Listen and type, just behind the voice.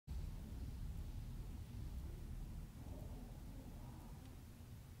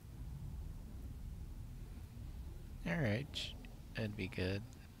Alright, that'd be good.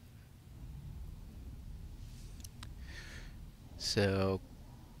 So,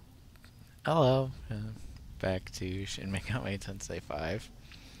 hello, back to Shin Megami Tensei 5.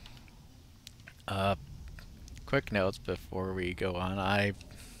 Uh, quick notes before we go on. I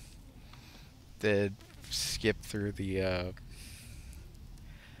did skip through the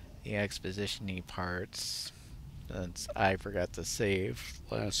exposition-y parts since I forgot to save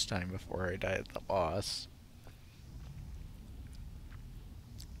last time before I died at the boss.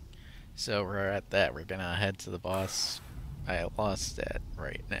 So we're at that. We're gonna head to the boss. I lost that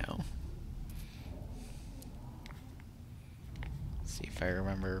right now. Let's see if I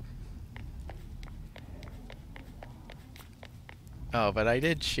remember. Oh, but I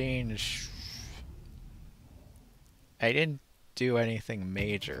did change. I didn't do anything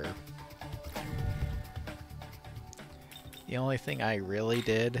major. The only thing I really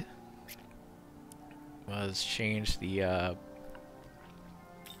did was change the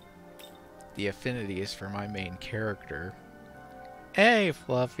affinities for my main character. Hey,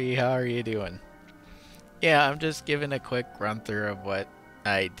 Fluffy, how are you doing? Yeah, I'm just giving a quick run through of what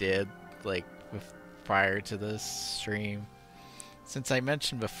I did, like, prior to this stream. Since I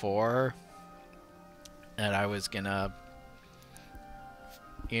mentioned before that I was gonna,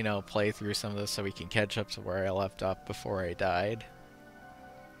 you know, play through some of this so we can catch up to where I left off before I died.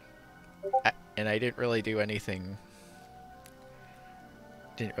 And I didn't really do anything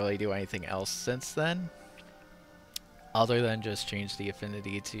else since then, other than just change the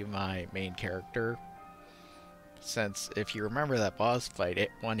affinity to my main character. Since, if you remember that boss fight, it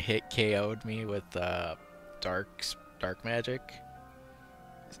one hit KO'd me with dark magic.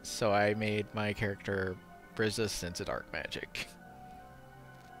 So I made my character resistant to dark magic.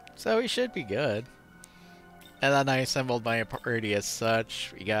 So he should be good. And then I assembled my party as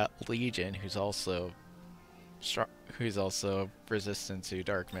such. We got Legion, who's also resistant to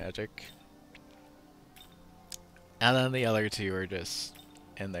dark magic. And then the other two are just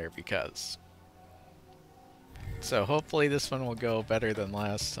in there because. So hopefully this one will go better than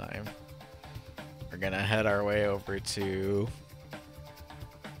last time. We're gonna head our way over to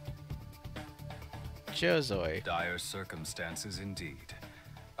Josoi. Dire circumstances indeed.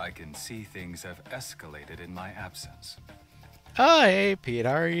 I can see things have escalated in my absence. Oh, hey Pete,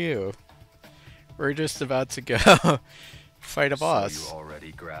 how are you? We're just about to go fight a boss. So you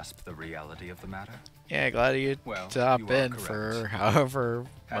already grasp the reality of the matter? Yeah, glad you hop in correct. for however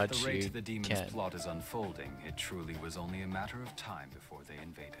At much the rate you the demon's can. plot is unfolding, it truly was only a matter of time before they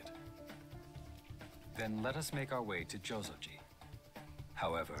invaded. Then let us make our way to Josoji.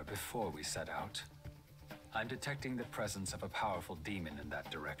 However, before we set out, I'm detecting the presence of a powerful demon in that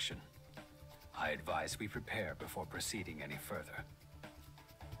direction. I advise we prepare before proceeding any further.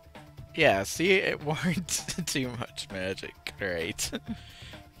 Yeah, see, it weren't too much magic, right?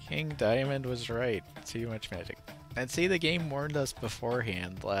 King Diamond was right. Too much magic. And see, the game warned us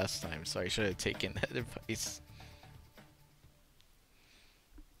beforehand last time, so I should have taken that advice.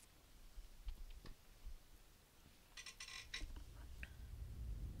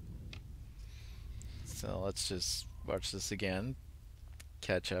 So let's just watch this again.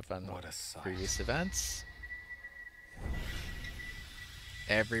 Catch up on previous events.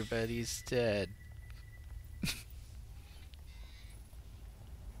 Everybody's dead.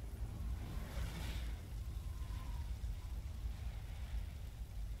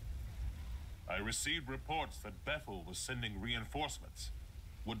 I received reports that Bethel was sending reinforcements.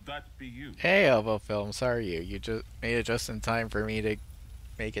 Would that be you? Hey, Elbow Films, how are you? You just made it just in time for me to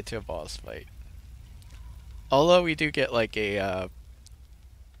make it to a boss fight. Although we do get like a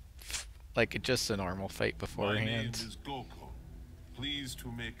just a normal fight beforehand. My name is Goko. Pleased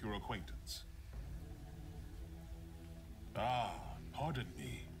to make your acquaintance. Ah, pardon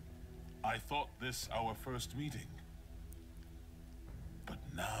me. I thought this our first meeting. But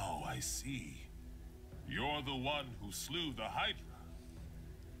now I see. You're the one who slew the Hydra.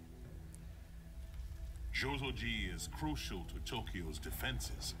 Josoji is crucial to Tokyo's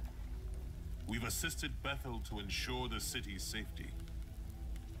defenses. We've assisted Bethel to ensure the city's safety.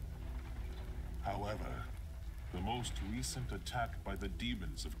 However, the most recent attack by the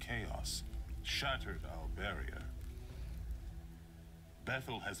demons of chaos shattered our barrier.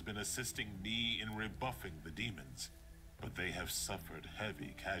 Bethel has been assisting me in rebuffing the demons, but they have suffered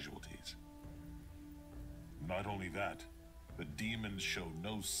heavy casualties. Not only that, the demons show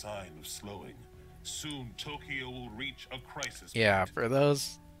no sign of slowing. Soon, Tokyo will reach a crisis Yeah, point. for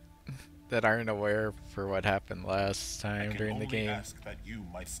those that aren't aware for what happened last time during the game, ask that you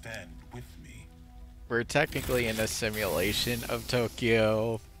might stand with me. we're technically in a simulation of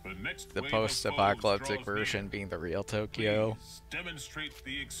Tokyo The post-apocalyptic version being the real Tokyo. Please demonstrate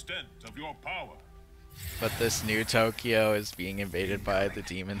the extent of your power. But this new Tokyo is being invaded by the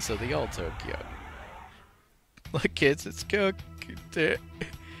demons of the old Tokyo. Look, kids, it's Goku.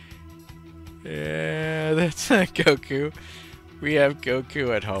 Yeah, that's not Goku. We have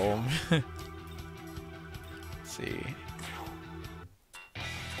Goku at home. Let's see.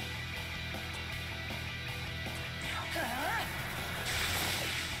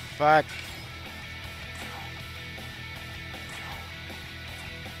 Fuck.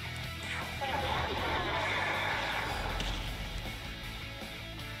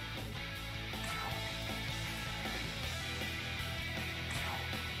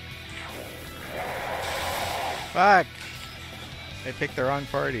 Fuck! I picked the wrong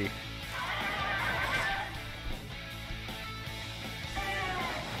party.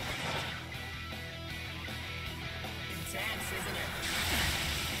 Intense, isn't it?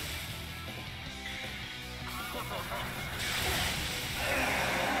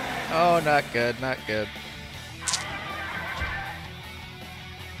 Oh, not good, not good.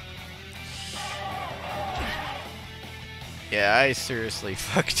 Yeah, I seriously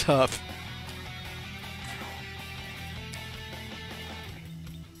fucked up.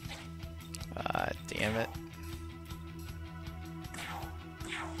 Damn it.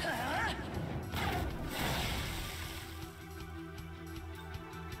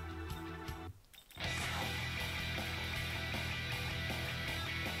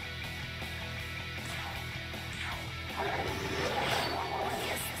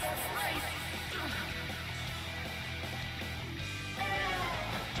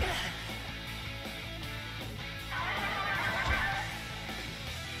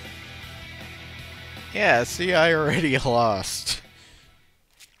 Yeah, see, I already lost.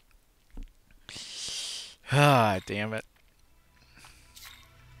 Ah, damn it.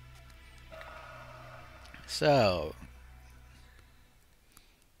 So.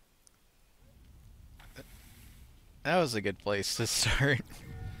 That was a good place to start.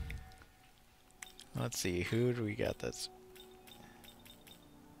 Let's see, who do we got this?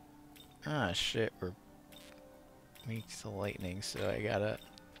 Ah, shit, we're weak to lightning, so I gotta...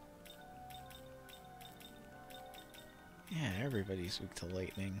 Yeah, everybody's weak to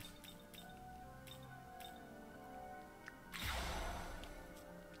lightning.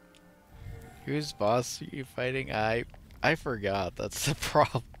 Whose boss are you fighting? I forgot, that's the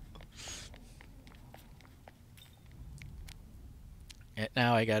problem. And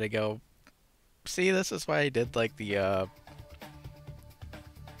now I gotta go... See, this is why I did like the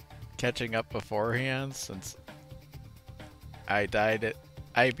catching up beforehand, since I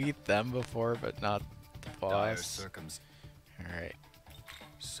beat them before, but not the boss. Alright.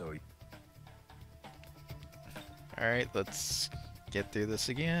 So. Alright, let's get through this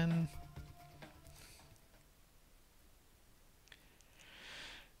again.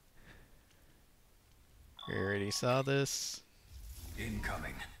 We already saw this.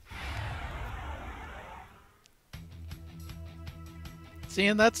 Incoming. See,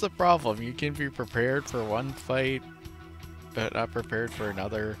 and that's the problem. You can be prepared for one fight, but not prepared for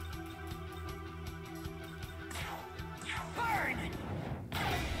another. Burn!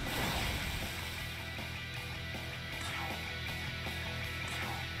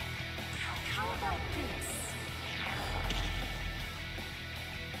 How about this?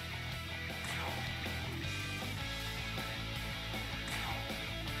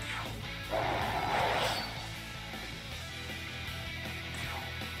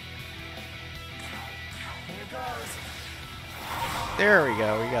 Here goes. There we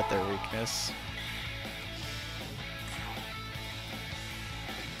go, we got their weakness.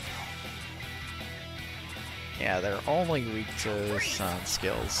 Yeah, they're only weak to sound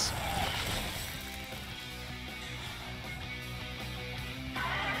skills.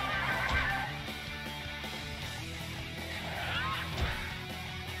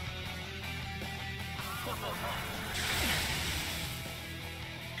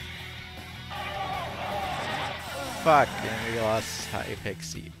 Fuck, and we lost High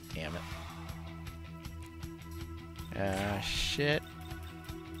Pixie. Damn it. Shit.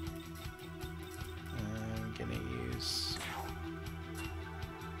 I'm gonna use...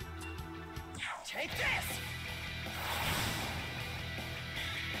 Take this!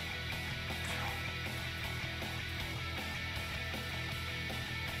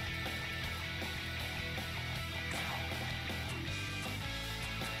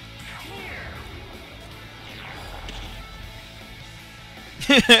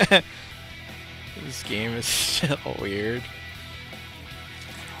 This game is so weird.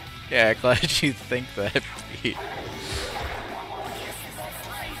 Yeah, glad you think that, Pete.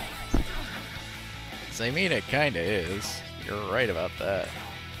 I mean, it kinda is. You're right about that.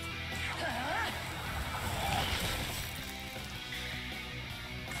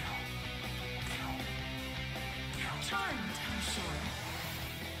 Charmed, I'm sure.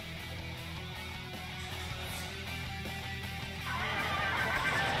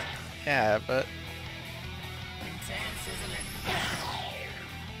 Yeah, but... Intense, isn't it?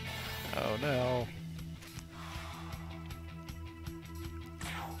 Oh no.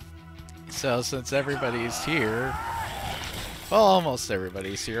 So, since everybody's here... Well, almost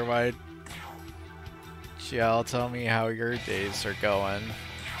everybody's here, why don't y'all tell me how your days are going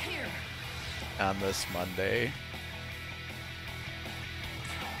Here. on this Monday?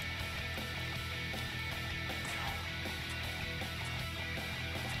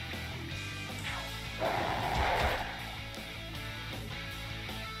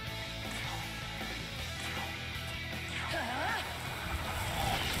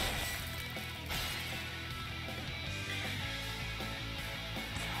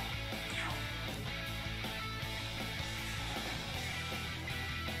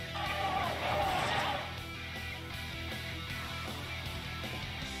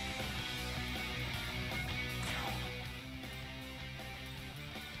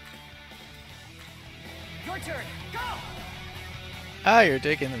 Your turn. Go. Ah, you're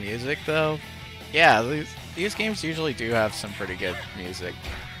digging the music, though? Yeah, these games usually do have some pretty good music.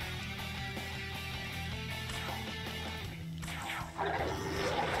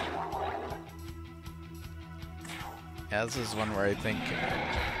 Yeah, this is one where I think...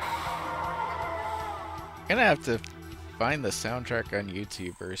 I'm gonna have to find the soundtrack on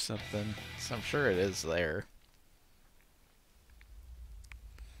YouTube or something, so I'm sure it is there.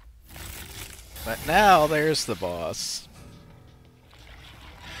 But now, there's the boss.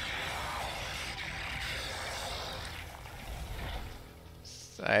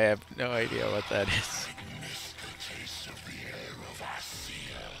 I have no idea what that is.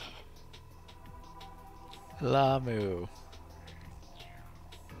 Lamu.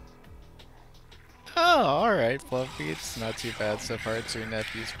 Oh, alright, Fluffy. It's not too bad so far. It's your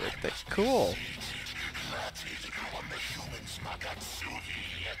nephew's birthday. Cool.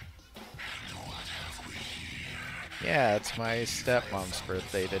 Yeah, it's my stepmom's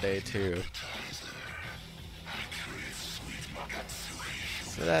birthday today, too.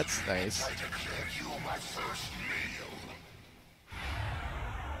 So that's nice.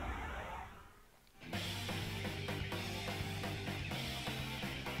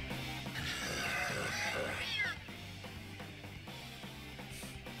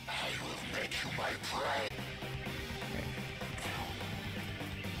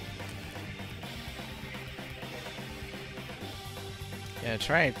 Yeah,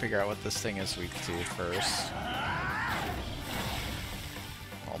 try and figure out what this thing is weak to first.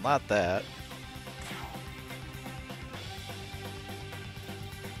 Well, not that.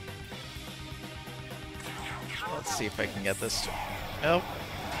 Let's see if I can get this to... Nope.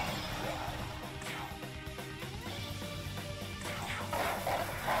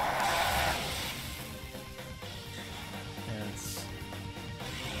 Yes.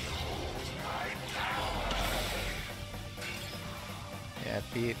 Yeah,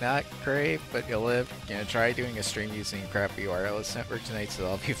 be not great, but you'll live. You know, try doing a stream using a crappy wireless network tonight, so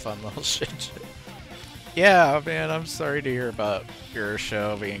that'll be fun little shit. Yeah, man, I'm sorry to hear about your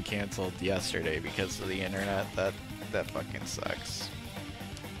show being canceled yesterday because of the internet. That fucking sucks.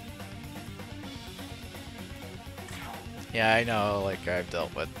 Yeah, I know, like, I've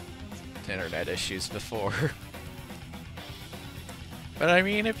dealt with internet issues before. But I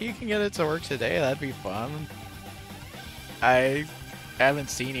mean, if you can get it to work today, that'd be fun. I haven't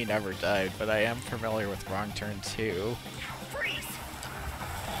seen He Never Died, but I am familiar with Wrong Turn 2. Freeze.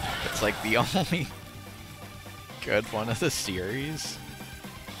 It's like the only good one of the series.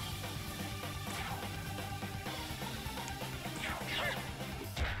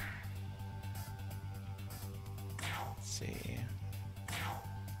 Let's see.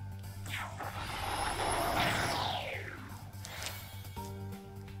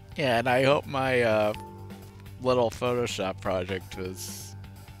 Yeah, and I hope my little Photoshop project was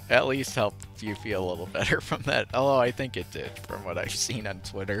at least helped you feel a little better from that. Although I think it did, from what I've seen on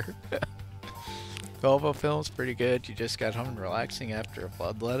Twitter. Volvo Film's pretty good. You just got home and relaxing after a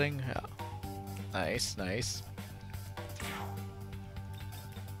bloodletting. Oh, nice, nice.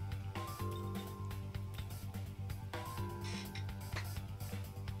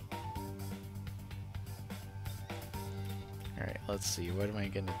 Alright, let's see. What am I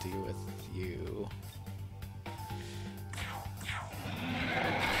gonna do with you?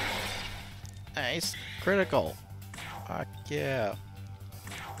 Nice. Critical. Fuck yeah.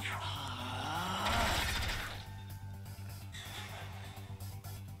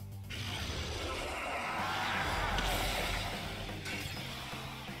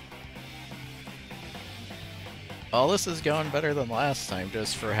 Well, this is going better than last time,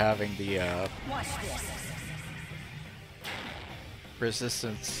 just for having the Watch this.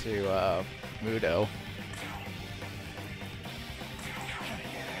 resistance to Mudo.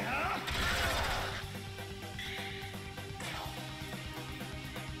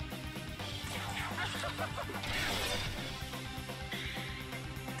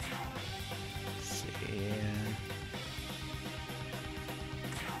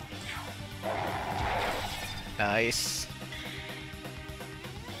 Nice.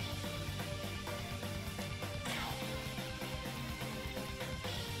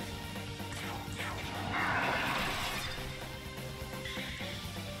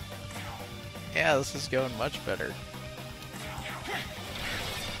 Yeah, this is going much better.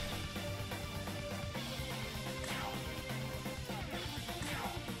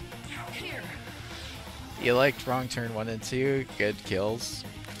 Here. You liked Wrong Turn 1 and 2, good kills.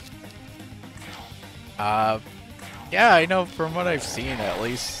 Yeah, I know from what I've seen, at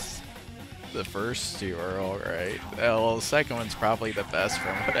least the first two are alright. Well, the second one's probably the best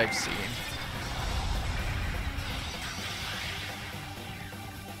from what I've seen.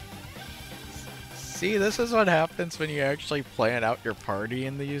 See, this is what happens when you actually plan out your party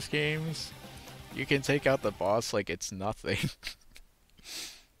in these games. You can take out the boss like it's nothing.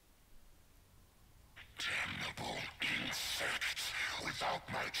 Damnable insects! Without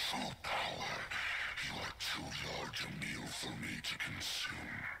my true power, you are too large a meal for me to consume.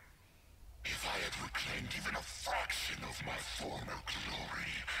 If I had reclaimed even a fraction of my former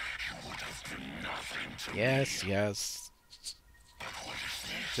glory, you would have been nothing to me. Yes, yes. But what is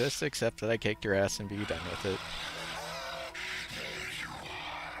this? Just accept that I kicked your ass and be done with it. There you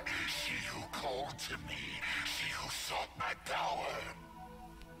are. She who called to me. She who sought my power.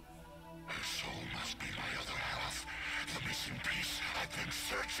 Her soul must be my other half. The missing piece I've been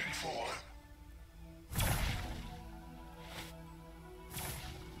searching for.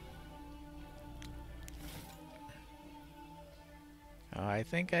 Oh, I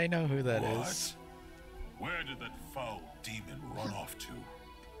think I know who that What? is. Where did that foul demon run off to?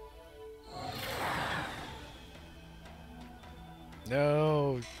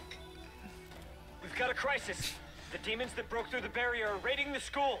 No. We've got a crisis. The demons that broke through the barrier are raiding the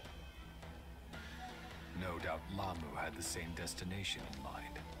school. No doubt Lamu had the same destination in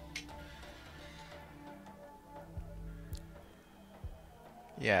mind.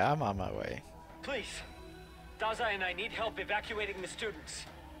 Yeah, I'm on my way. Please. Dazai and I need help evacuating the students.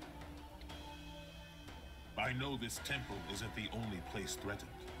 I know this temple isn't the only place threatened.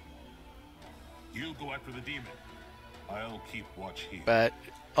 You go after the demon. I'll keep watch here. But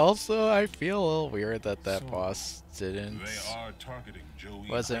also, I feel a little weird that that boss didn't. They are targeting Joey.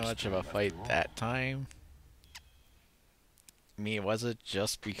 Wasn't much of a fight that time. I mean, was it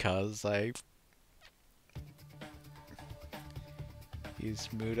just because I used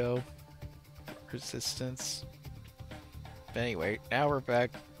Mudo resistance? But anyway, now we're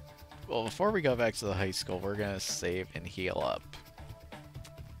back. Well, before we go back to the high school, we're gonna save and heal up.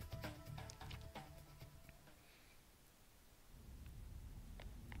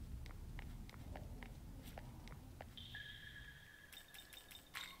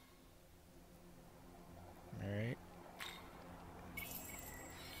 Alright.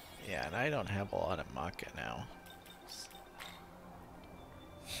 Yeah, and I don't have a lot of Maka now.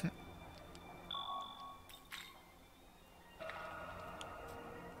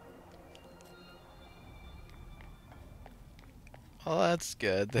 Well, that's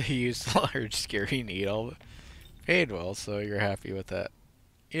good. They used a large scary needle. Paid well, so you're happy with that.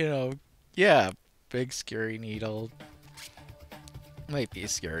 You know, yeah, big scary needle. Might be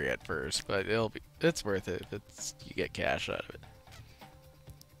scary at first, but it's worth it if you get cash out of it.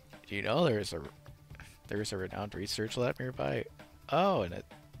 Do you know there's a renowned research lab nearby? Oh, and a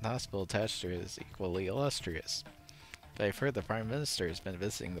hospital attached to it is equally illustrious. But I've heard the Prime Minister has been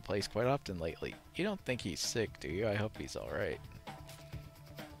visiting the place quite often lately. You don't think he's sick, do you? I hope he's alright.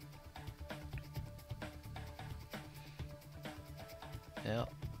 Well.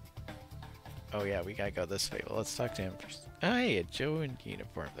 Oh yeah, we gotta go this way. Well, let's talk to him first. Oh, hey, a Joe in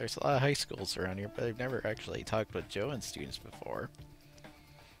uniform. There's a lot of high schools around here, but I've never actually talked with Joe and students before.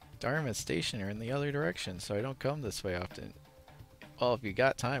 Dharma and Station are in the other direction, so I don't come this way often. Well, if you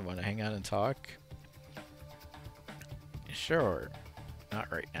got time, want to hang out and talk? Sure.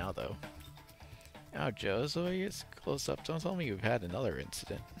 Not right now, though. Now, Joe, so he gets close up. Don't tell me you've had another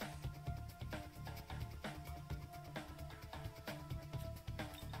incident.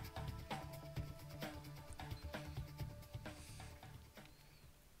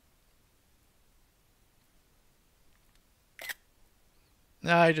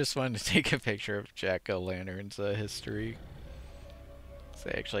 No, I just wanted to take a picture of Jack-o'-lantern's history.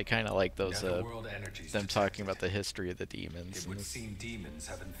 So I actually kind of like those, Netherworld energies them talking about detected. the history of the demons It and would this- seem demons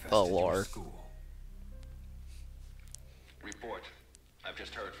have the infested your lore. school. Report. I've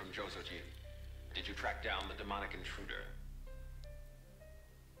just heard from Josoji. Did you track down the demonic intruder?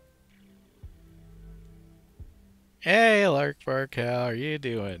 Hey, Larkbark, how are you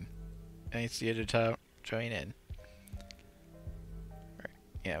doing? Nice of you to join in. Right.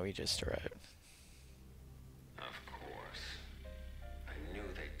 Yeah, we just arrived. Of course. I knew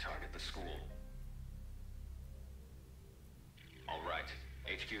they'd target the school. All right.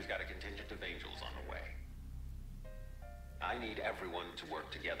 HQ's got a contingent of angels on the way. I need everyone to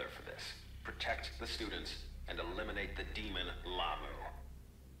work together for this. Protect the students and eliminate the demon Lamu.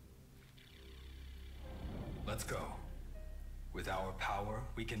 Let's go. With our power,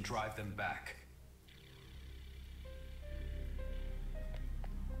 we can drive them back.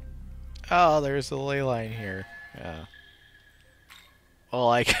 Oh, there's a ley line here. Yeah. Well,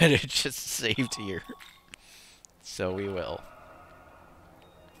 I could have just saved here. So we will.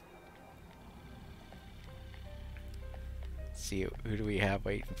 Let's see, who do we have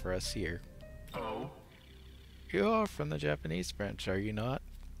waiting for us here? Oh? You are from the Japanese branch, are you not?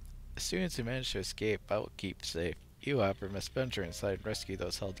 The students who managed to escape, I will keep safe. You, however, must venture inside and rescue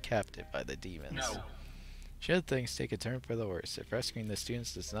those held captive by the demons. No. Should things take a turn for the worse, if rescuing the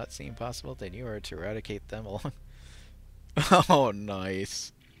students does not seem possible, then you are to eradicate them along. Oh,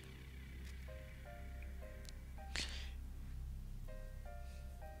 nice.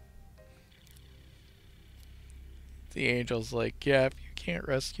 The angel's like, yeah, if you can't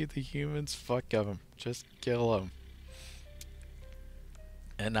rescue the humans, fuck them. Just kill them.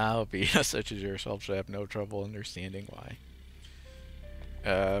 And now, being such as yourself should have no trouble understanding why.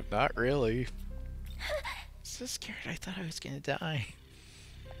 Not really. So scared, I thought I was gonna die.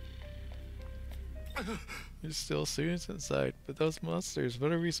 There's still students inside, but those monsters,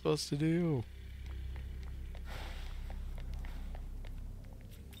 what are we supposed to do?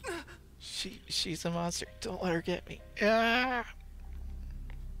 She's a monster. Don't let her get me. Ah!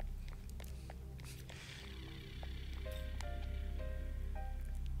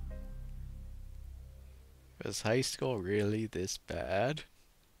 Was high school really this bad?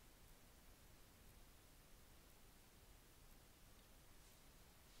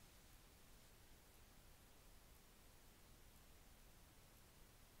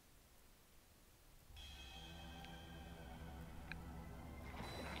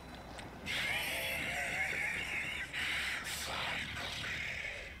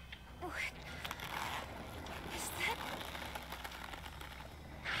 What? Is that...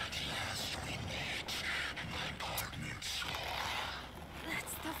 At last we meet, my partner soul.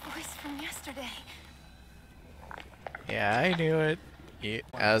 That's the voice from yesterday. Yeah, I knew it. Yeah,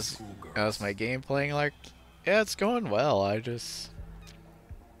 as my game playing, like, yeah, it's going well. I just,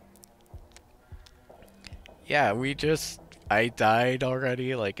 yeah, I died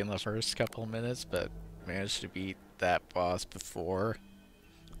already, like in the first couple minutes, but managed to beat that boss before.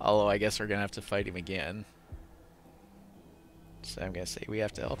 Although I guess we're gonna have to fight him again. So I'm gonna say we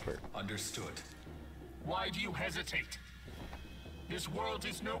have to help her. Understood. Why do you hesitate? This world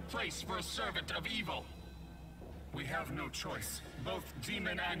is no place for a servant of evil. We have no choice. Both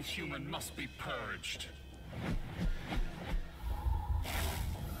demon and human must be purged.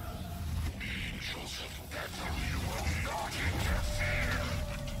 Angels of Bethany will not interfere.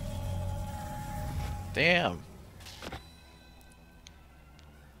 Damn.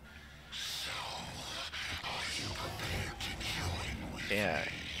 So, are you prepared to join with Yeah.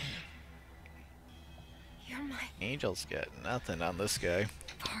 You're my Angel's got nothing on this guy.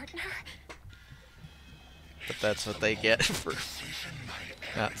 partner? But that's what they get for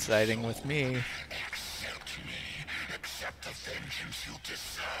not siding with me. Accept me. Accept the vengeance you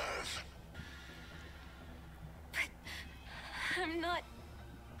deserve. But I'm not...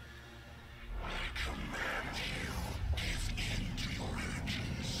 I command you, give in to your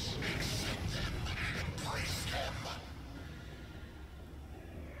urges. Accept them. Embrace them.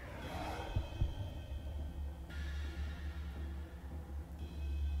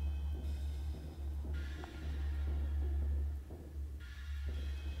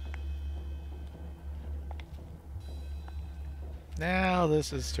 Now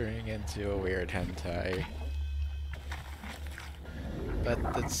this is turning into a weird hentai. But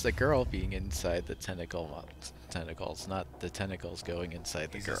it's the girl being inside the tentacles, not the tentacles going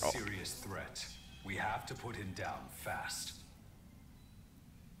inside the He's girl. a serious threat. We have to put him down fast.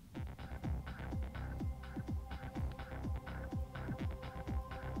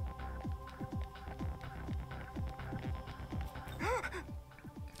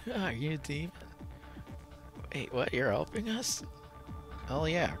 Are you a demon? Wait, what? You're helping us? Oh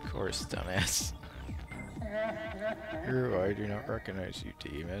yeah, of course, dumbass. I do not recognize you,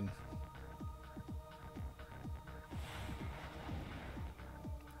 demon.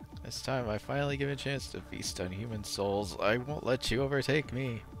 This time I finally give a chance to feast on human souls. I won't let you overtake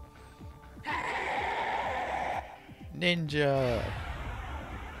me. Ninja!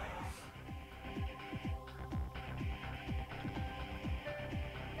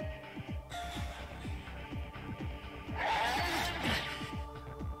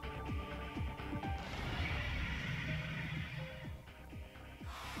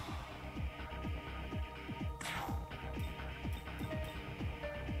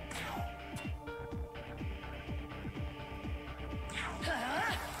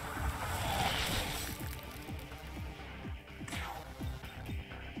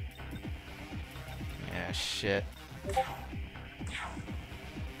 Ah, shit.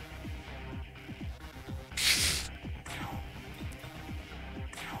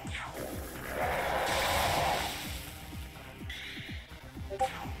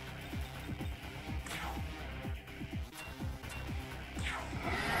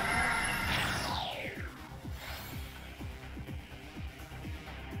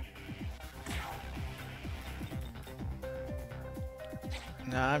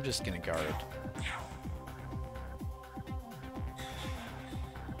 Nah, I'm just gonna guard.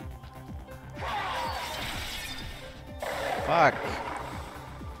 Fuck.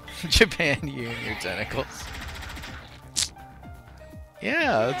 Japan, you and your tentacles.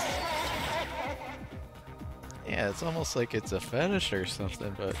 Yeah, it's almost like it's a fetish or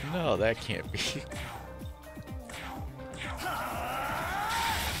something, but no, that can't be.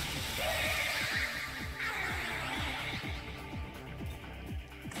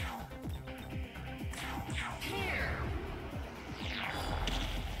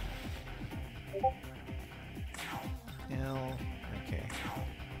 No, okay.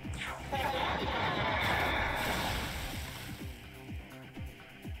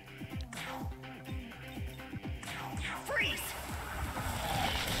 Freeze!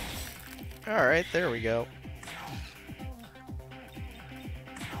 Alright, there we go.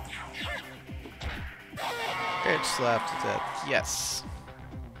 Bitch slapped to death. Yes.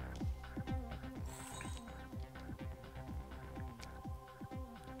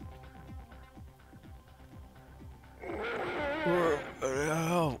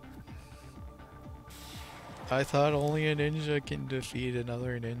 Oh. I thought only a ninja can defeat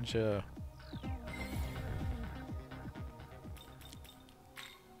another ninja.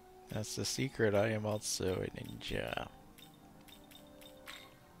 That's the secret. I am also a ninja.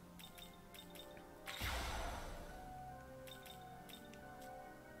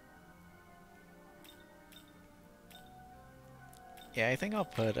 Yeah, I think I'll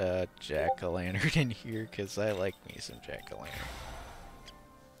put a jack-o'-lantern in here because I like me some jack-o'-lantern.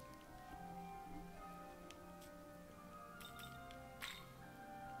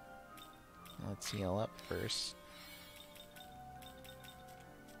 Let's heal up first.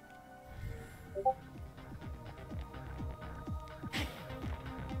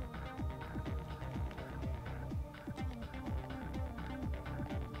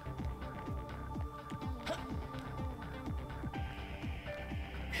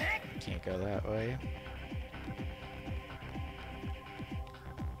 Can't go that way.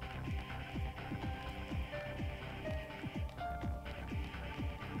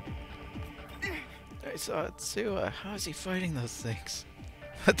 I saw Tsuya. How is he fighting those things?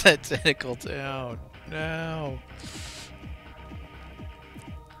 Put that tentacle down. No.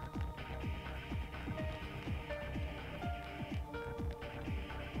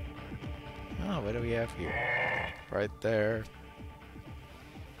 Oh, what do we have here? Right there.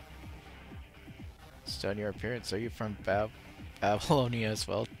 Stun your appearance. Are you from Babylonia as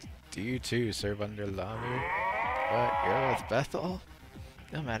well? Do you too serve under Lamu? What? You're with Bethel?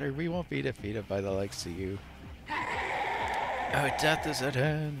 No matter, we won't be defeated by the likes of you. Our death is at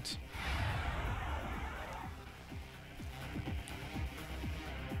hand.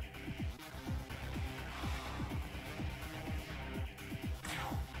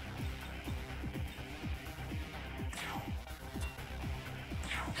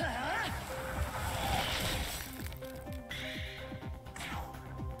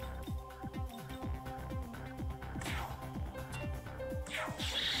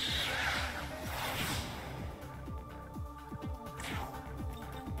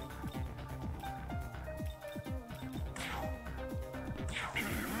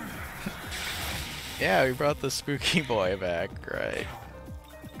 Yeah, we brought the spooky boy back, right?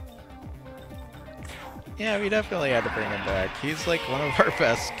 Yeah, we definitely had to bring him back. He's like one of our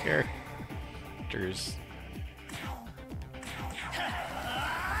best characters.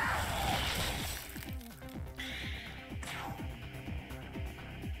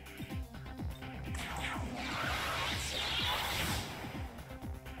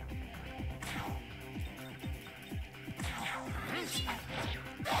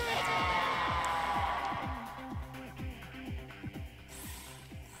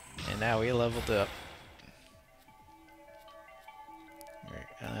 And now we leveled up.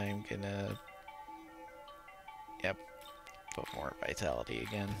 Alright, I'm gonna... Yep, put more vitality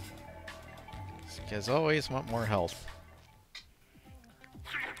again. Because I always want more health.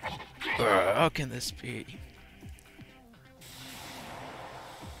 How can this be?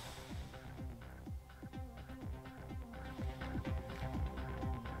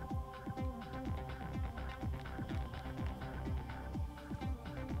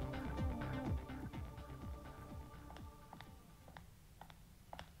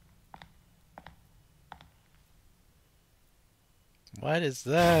 What is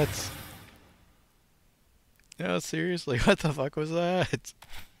that? No, seriously, what the fuck was that?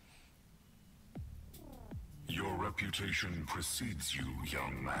 Your reputation precedes you,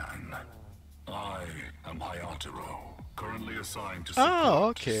 young man. I am Hayataro, currently assigned to support Oh,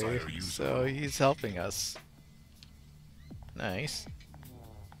 okay. Sire Yuzo. So he's helping us. Nice.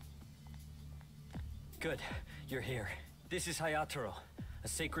 Good. You're here. This is Hayataro, a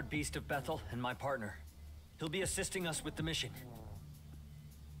sacred beast of Bethel and my partner. He'll be assisting us with the mission.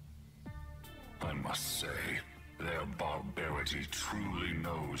 I must say, their barbarity truly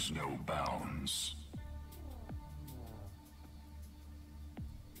knows no bounds.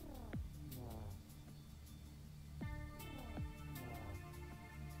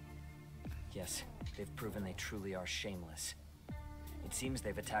 Yes, they've proven they truly are shameless. It seems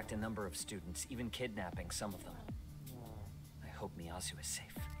they've attacked a number of students, even kidnapping some of them. I hope Miyazu is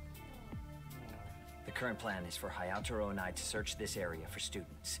safe. The current plan is for Hayataro and I to search this area for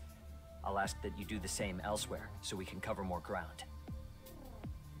students. I'll ask that you do the same elsewhere, so we can cover more ground.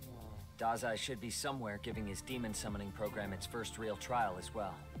 Dazai should be somewhere giving his demon summoning program its first real trial as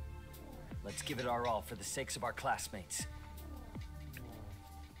well. Let's give it our all for the sakes of our classmates.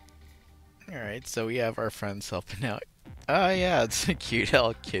 Alright, so we have our friends helping out. Oh yeah, it's a cute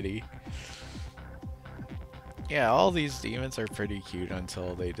Hello Kitty. Yeah, all these demons are pretty cute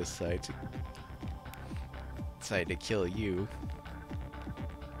until they decide to kill you.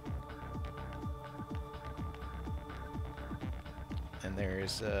 And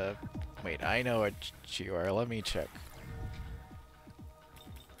there's wait, I know what you are. Let me check.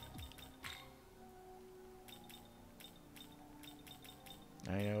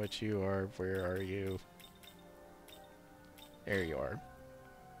 I know what you are. Where are you? There you are.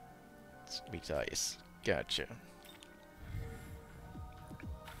 Sweet ice. Gotcha.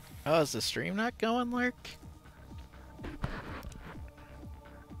 Oh, is the stream not going, Lurk?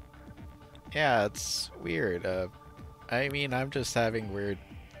 Yeah, it's weird. I mean, I'm just having weird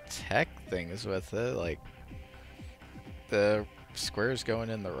tech things with it, like the square's going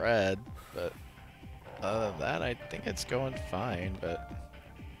in the red, but other than that, I think it's going fine, but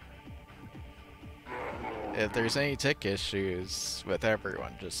if there's any tick issues with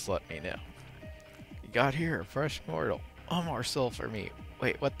everyone, just let me know. You got here, a fresh mortal. A morsel for me.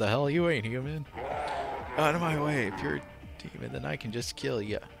 Wait, what the hell? You ain't human. Out of my way. If you're a demon, then I can just kill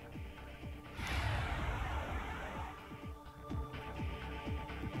ya.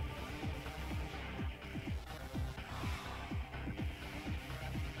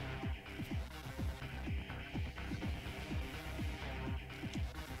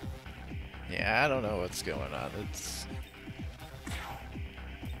 Yeah, I don't know what's going on. It's...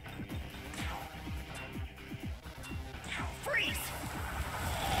 Freeze!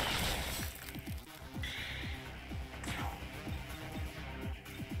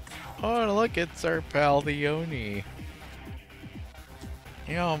 Oh, look, it's our pal, the Oni.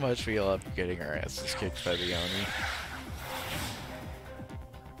 You know how much we love getting our asses kicked by the Oni.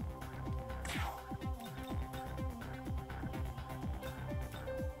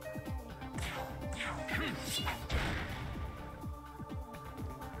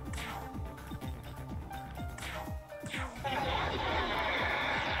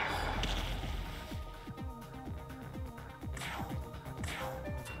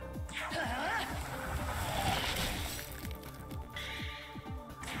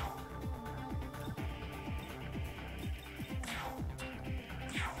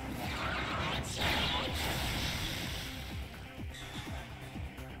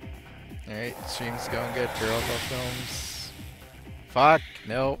 Alright, stream's going good. Girl films. Fuck,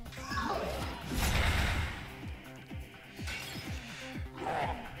 nope.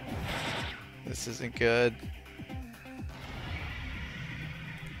 This isn't good.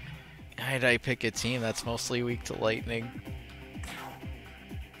 Why'd I pick a team that's mostly weak to lightning?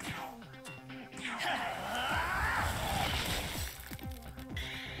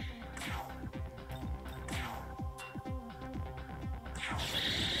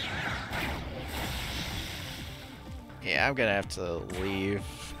 Yeah, I'm gonna have to leave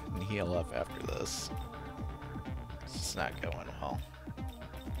and heal up after this. It's not going well.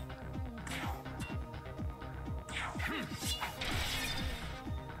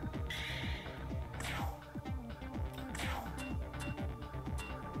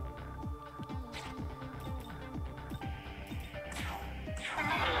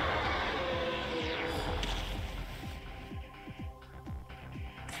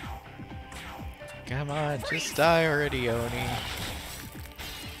 Come on, just die already, Oni.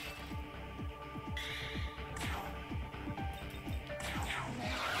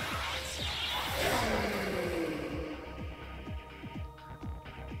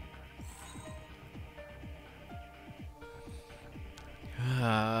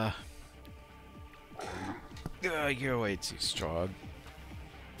 You're way too strong.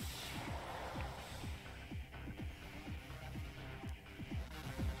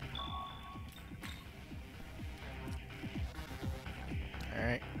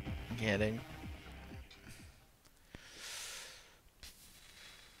 Alright, getting.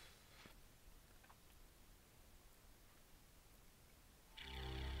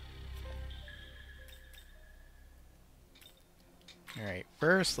 Alright,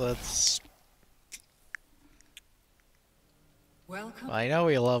 first let's... Welcome. Well, I know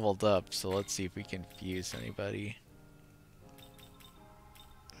we leveled up, so let's see if we can fuse anybody.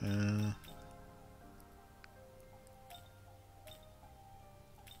 No,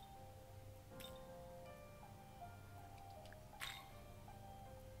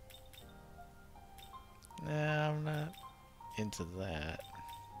 I'm not into that.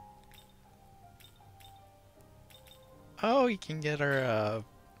 Oh, we can get our,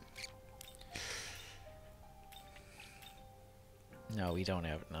 No, we don't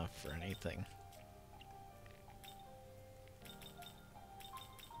have enough for anything.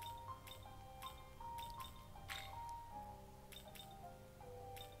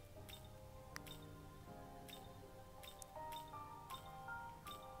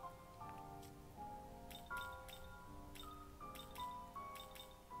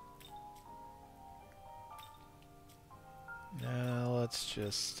 Now let's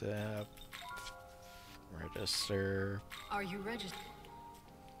just register. Are you registered?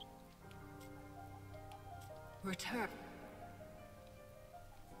 Return.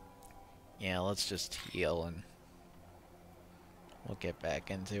 Yeah, let's just heal and we'll get back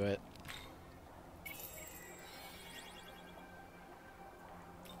into it.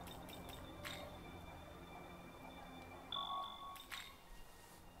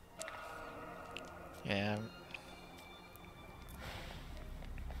 Yeah.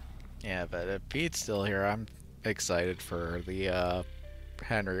 Yeah, but if Pete's still here, I'm excited for the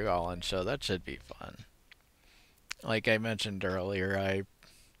Henry Rollins show. That should be fun. Like I mentioned earlier, I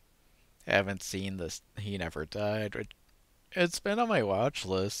haven't seen this He Never Died. It's been on my watch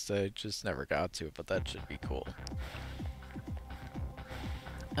list, I just never got to it, but that should be cool.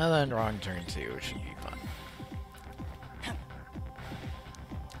 And then Wrong Turn 2 should be fun.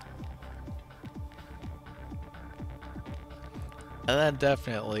 And then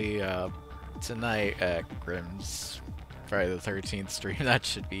definitely tonight at Grimm's Friday the 13th stream, that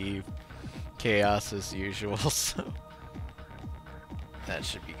should be chaos as usual, so that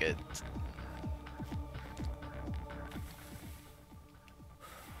should be good.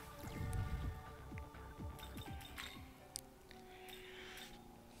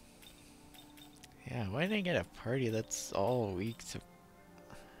 Yeah, why didn't I get a party that's all weak to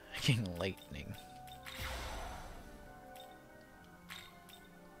fucking lightning?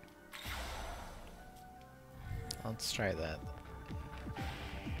 Let's try that.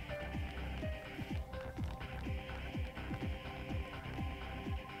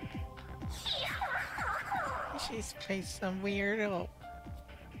 She's faced some weirdo.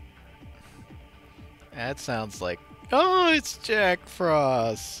 That sounds like... Oh, it's Jack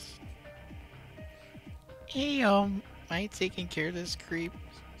Frost! Hey, am I taking care of this creep,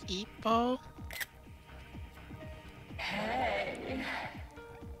 Epo? Hey.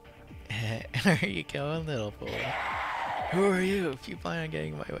 Where are you going, little boy? Who are you? If you plan on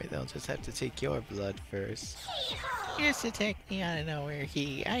getting my way, they'll just have to take your blood first. You just attacked me out of nowhere, I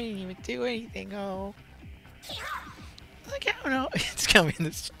didn't even do anything, oh. Look out, no, it's coming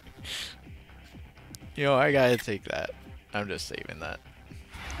this... You know, I gotta take that. I'm just saving that.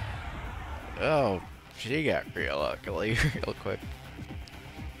 Oh, she got real ugly real quick.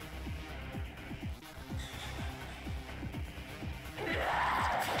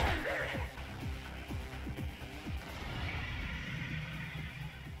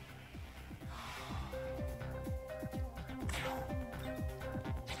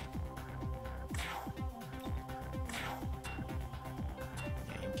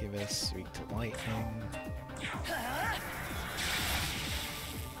 And give us weak to lightning.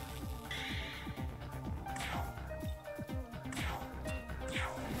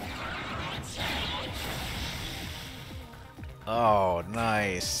 Oh,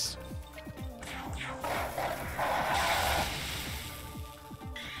 nice.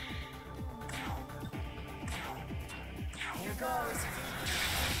 Here goes.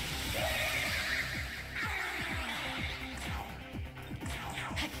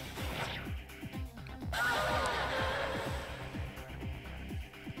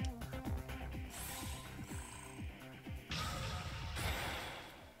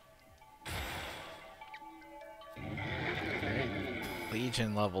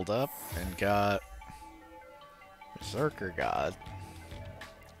 Legion leveled up and got Berserker God.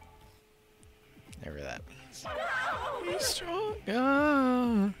 Whatever that means. He's strong.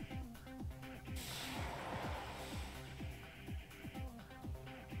 Ah.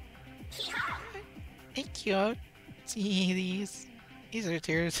 Thank you. See these. These are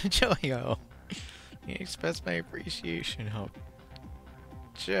tears of joy. You express my appreciation. Oh,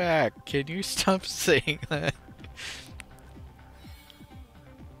 Jack, can you stop saying that?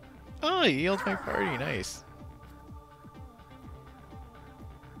 Oh, you healed my party. Nice.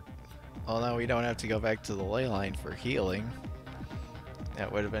 Well, now we don't have to go back to the ley line for healing.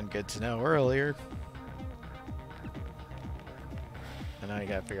 That would have been good to know earlier. And now I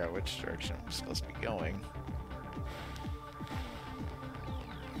gotta figure out which direction I'm supposed to be going.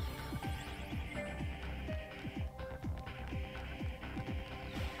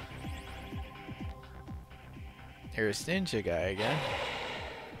 Here's Ninja Guy again.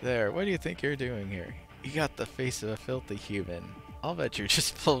 There, what do you think you're doing here? You got the face of a filthy human. I'll bet you're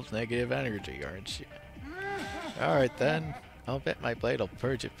just full of negative energy, aren't you? Alright then. I'll bet my blade will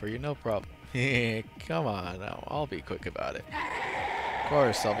purge it for you, no problem. Come on now, I'll be quick about it. Of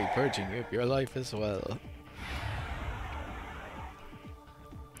course, I'll be purging you of your life as well.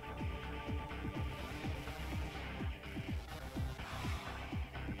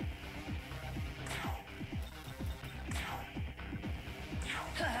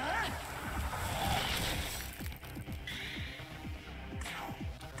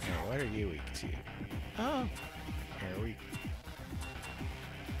 What are you weak to? Oh, you're weak.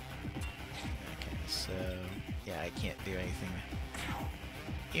 Okay, so yeah, I can't do anything.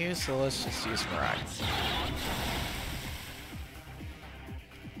 So let's just use Mirage.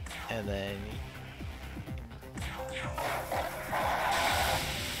 And then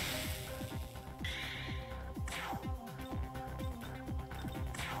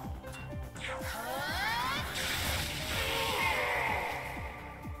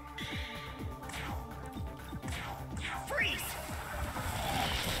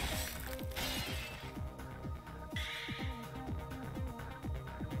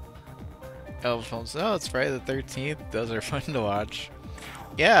oh, films. Oh, it's Friday the 13th. Those are fun to watch.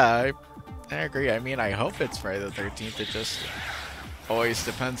 Yeah, I agree. I mean, I hope it's Friday the 13th. It just always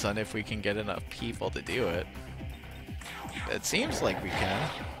depends on if we can get enough people to do it. It seems like we can.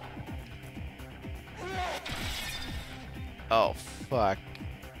 Oh, fuck.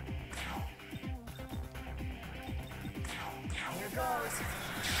 Here goes.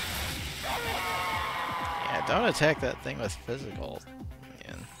 Yeah, don't attack that thing with physical.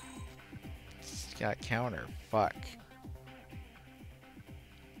 Man. It's got counter. Fuck.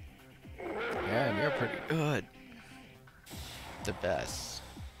 Yeah, and you're pretty good. The best.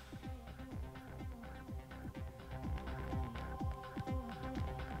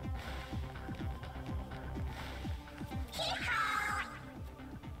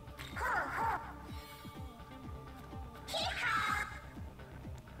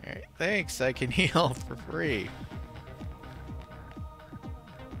 Alright, thanks, I can heal for free.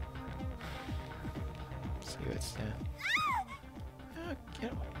 Let's see what's down. Oh,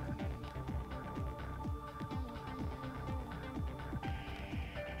 get away.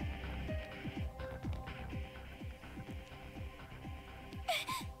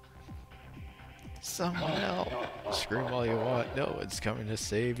 Someone help! Scream all you want, no one's coming to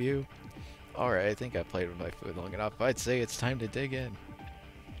save you. Alright, I think I played with my food long enough. I'd say it's time to dig in.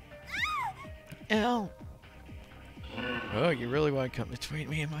 Ow! Oh, you really want to come between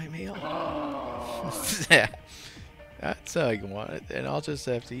me and my meal? That's how you want it, then I'll just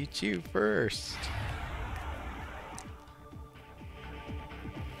have to eat you first.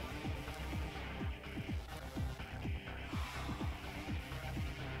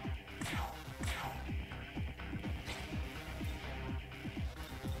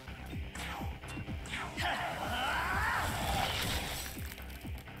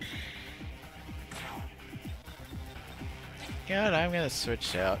 God, I'm gonna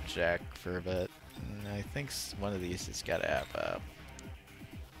switch out Jack for a bit. And I think one of these has gotta have,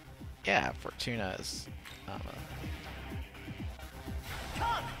 yeah, Fortuna's. Come!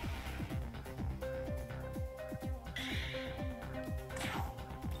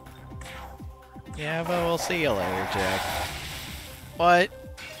 Yeah, but we'll see you later, Jack. What?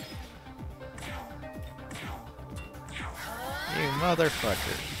 You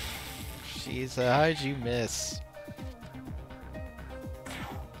motherfucker. Jeez, how'd you miss?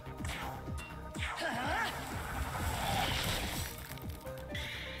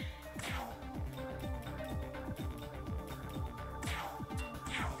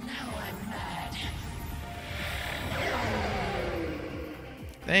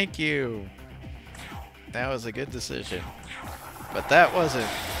 Thank you. That was a good decision. But that wasn't.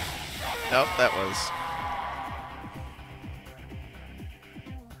 Nope, that was.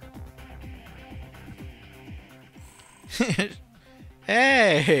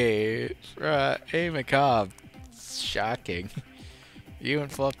 Hey! Hey, Macabre. Shocking. You and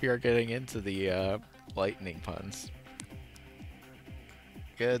Fluffy are getting into the lightning puns.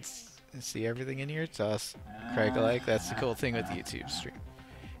 Good. See everything in here? It's us. Craig-like. That's the cool thing with YouTube stream.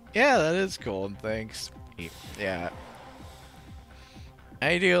 Yeah, that is cool, and thanks. Yeah.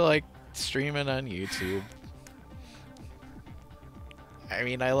 I do like streaming on YouTube. I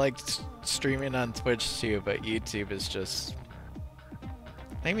mean, I like streaming on Twitch too, but YouTube is just...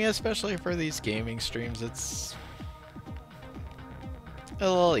 I mean, especially for these gaming streams, it's a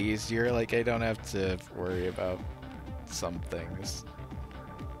little easier. Like, I don't have to worry about some things.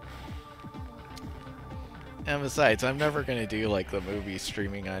 And besides, I'm never gonna do like the movie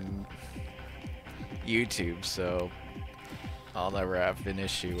streaming on YouTube, so I'll never have an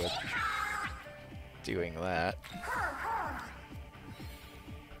issue with doing that.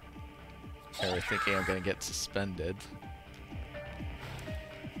 Or thinking I'm gonna get suspended.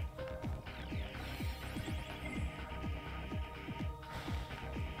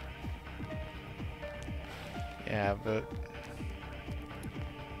 Yeah, but...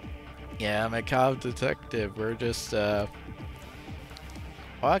 Yeah, Macabre Detective, we're just,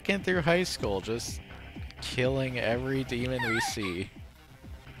 walking through high school, just killing every demon we see.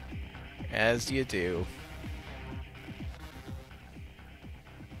 As you do.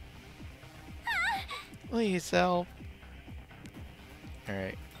 Please help.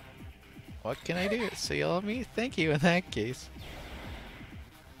 Alright. What can I do? So you love me? Thank you in that case.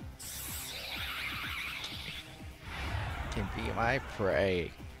 Can be my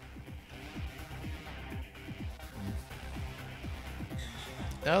prey.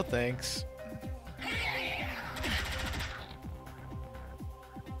 No thanks.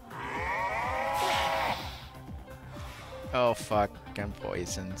 Oh fuck, I'm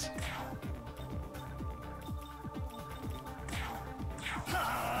poisoned.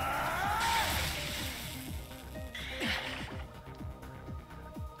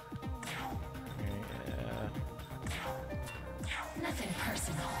 Nothing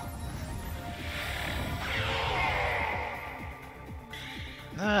personal.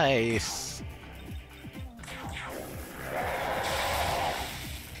 Nice.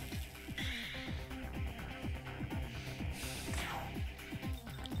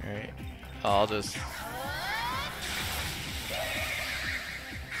 Alright. I'll just...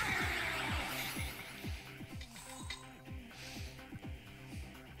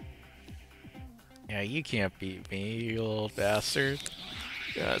 Yeah, you can't beat me, you little bastard.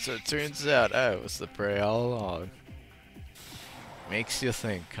 Yeah, so it turns out I was the prey all along. Makes you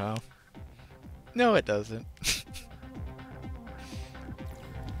think, huh? No, it doesn't.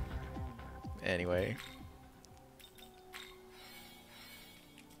 Anyway.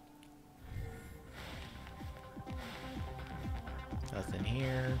 Nothing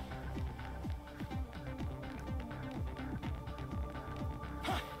here.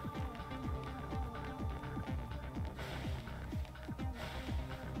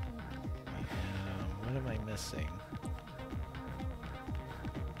 What am I missing?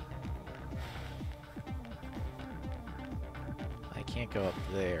 I can't go up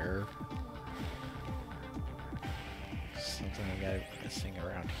there. Something I got missing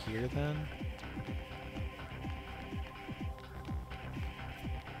around here then?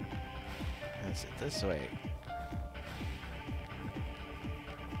 Is it this way?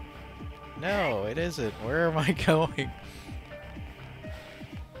 No, it isn't. Where am I going?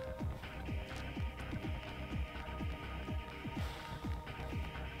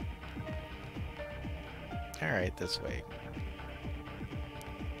 Alright, this way.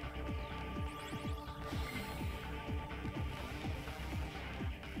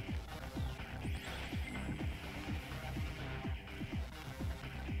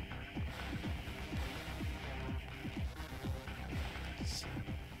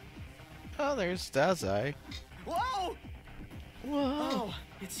 Oh, there's Dazai. Whoa! Whoa! Oh,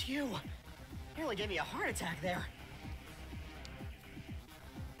 it's you. Nearly gave me a heart attack there.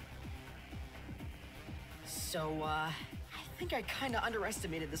 So, I think I kinda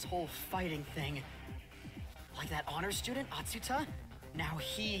underestimated this whole fighting thing. Like that honor student, Atsuta? Now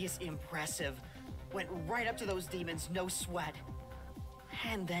he's impressive. Went right up to those demons, no sweat.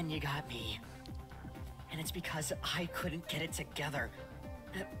 And then you got me. And it's because I couldn't get it together.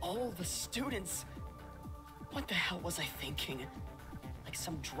 And all the students... What the hell was I thinking? Like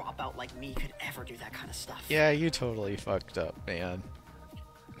some dropout like me could ever do that kind of stuff. Yeah, you totally fucked up, man.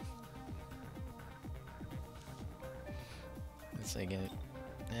 It's like it.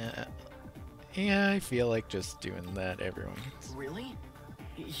 Yeah, I feel like just doing that, everyone gets. Really?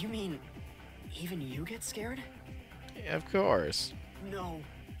 You mean even you get scared? Yeah, of course. No,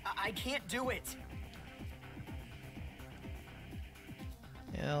 I can't do it.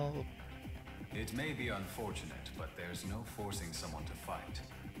 Well, It may be unfortunate, but there's no forcing someone to fight.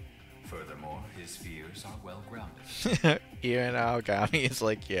 Furthermore, his fears are well grounded. even Aogami is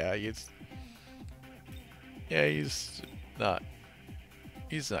like, yeah, he's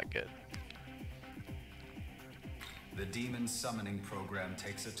not good. The demon summoning program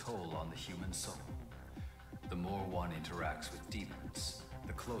takes a toll on the human soul. The more one interacts with demons,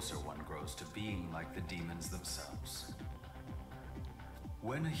 the closer one grows to being like the demons themselves.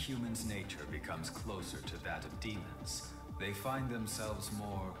 When a human's nature becomes closer to that of demons, they find themselves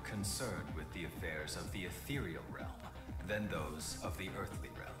more concerned with the affairs of the ethereal realm than those of the earthly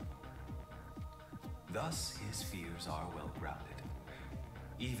realm. Thus, his fears are well grounded.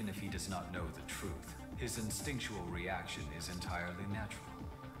 Even if he does not know the truth, his instinctual reaction is entirely natural.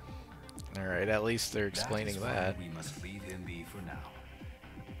 Alright, at least they're explaining That is that. why we must leave him be for now.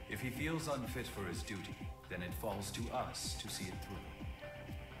 If he feels unfit for his duty, then it falls to us to see it through.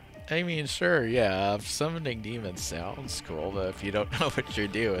 I mean, sure, yeah, summoning demons sounds cool, but if you don't know what you're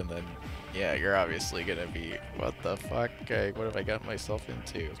doing, then yeah, you're obviously gonna be, what the fuck, what have I got myself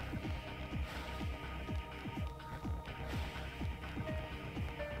into?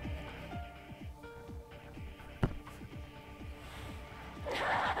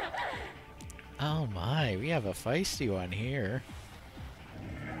 Oh my, we have a feisty one here.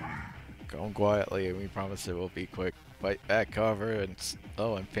 Going quietly, and we promise it will be quick. Fight back, cover, and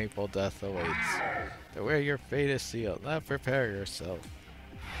slow and painful death awaits. To where your fate is sealed, now prepare yourself.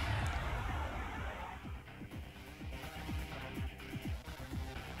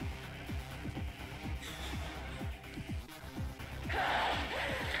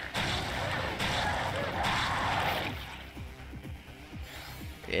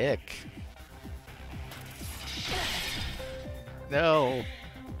 Ick. No.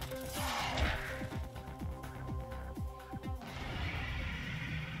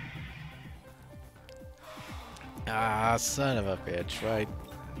 Ah, son of a bitch, right?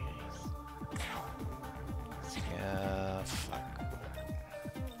 Yeah, fuck.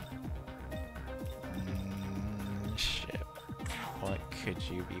 Shit. What could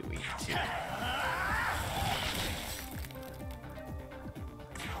you be weak to?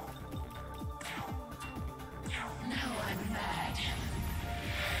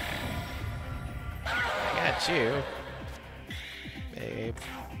 Got you, babe.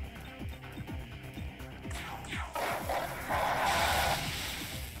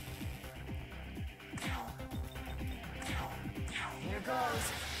 Here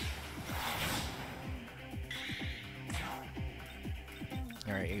goes.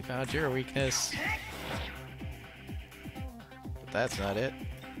 Alright, you found your weakness. But that's not it.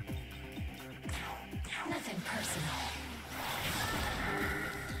 Nothing personal.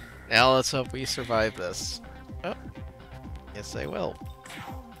 Now let's hope we survive this. Oh, yes I will.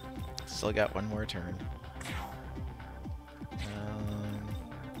 Still got one more turn.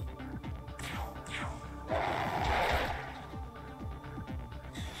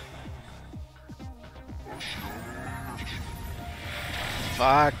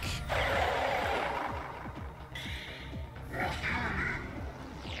 Fuck.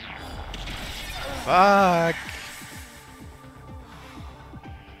 Fuck.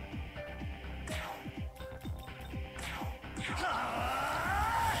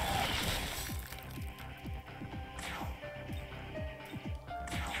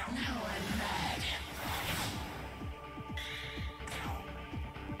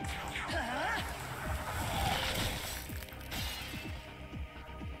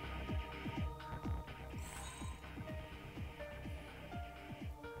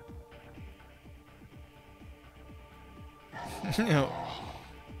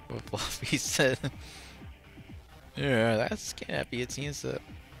 What Fluffy said. Yeah, that's can't be. It seems it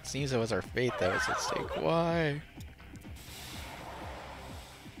was our fate that was at stake. Why?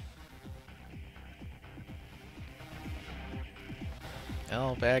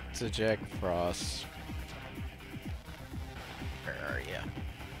 Well, back to Jack Frost. Where are you?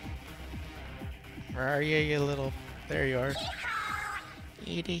 Where are you, you little... There you are.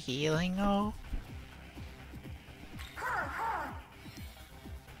 Need a healing, oh?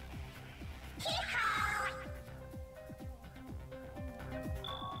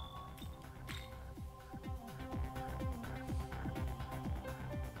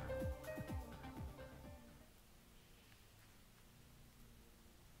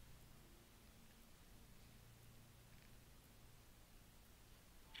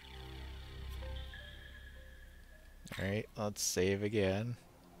 Alright, let's save again.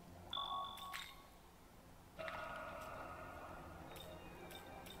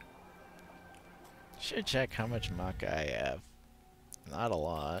 Should check how much Maka I have. Not a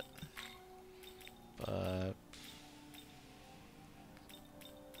lot. But...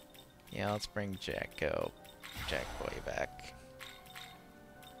 yeah, let's bring Jack Boy back.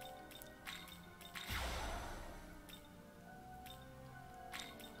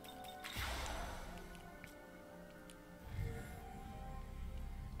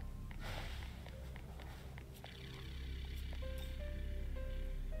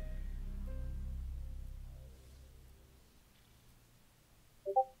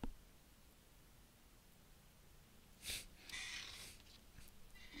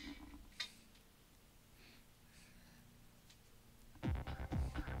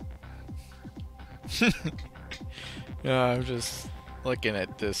 Yeah, I'm just looking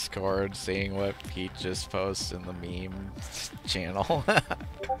at Discord, seeing what Pete just posted in the meme channel.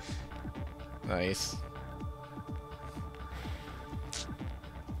 Nice.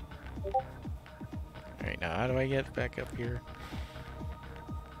 Alright, now how do I get back up here?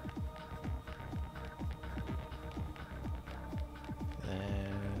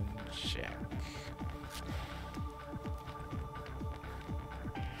 Then check.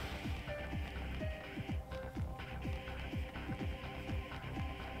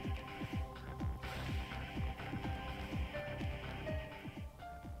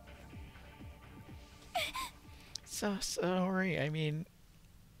 So sorry, I mean,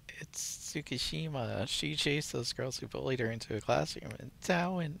 it's Tsukishima. She chased those girls who bullied her into a classroom, and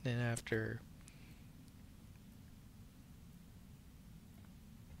Tao went in after.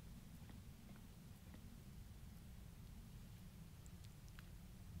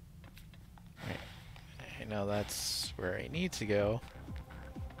 Right. I know that's where I need to go.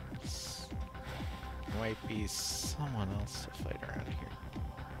 There might be someone else to fight around here.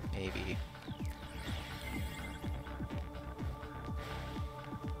 Maybe.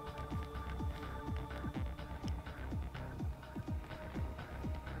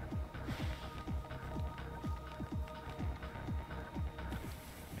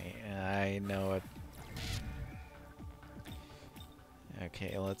 I know it.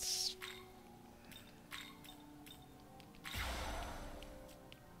 Okay, let's...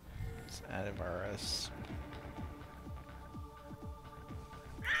 out of RS.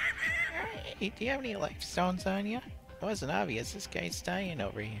 Hey, do you have any life stones on you? It wasn't obvious. This guy's dying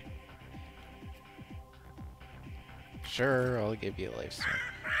over here. Sure, I'll give you a life stone.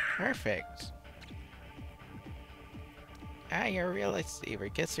 Perfect. Ah, you're a real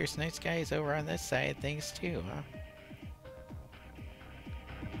lifesaver. Guess there's nice guys over on this side of things too, huh?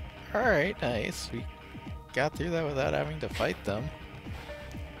 Alright, nice. We got through that without having to fight them.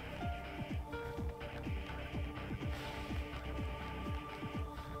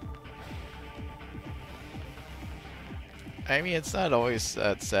 I mean, it's not always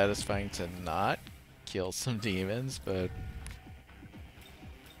that satisfying to not kill some demons, but...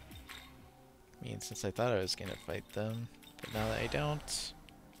 I mean, since I thought I was gonna fight them, but now that I don't...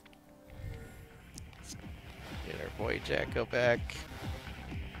 Let's get our boy Jacko back.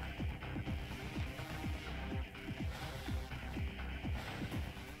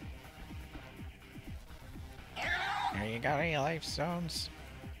 Here, you got any life stones?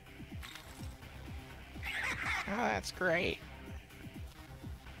 Oh, that's great.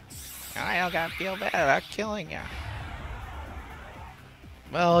 I don't gotta feel bad about killing you.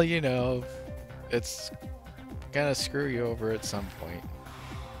 Well, you know, it's gonna screw you over at some point.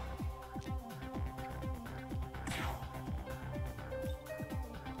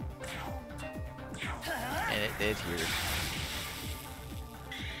 And it did here.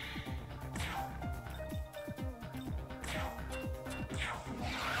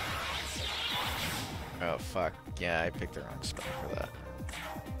 Oh, fuck. Yeah, I picked the wrong spell for that.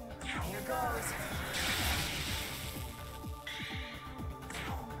 Here goes.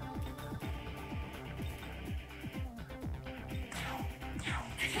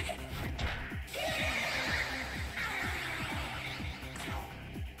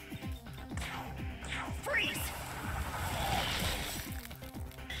 Freeze!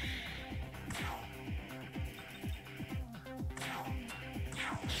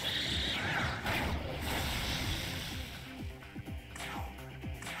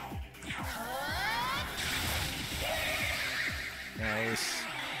 Nice.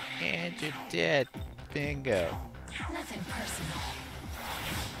 And you're dead. Bingo. Nothing personal.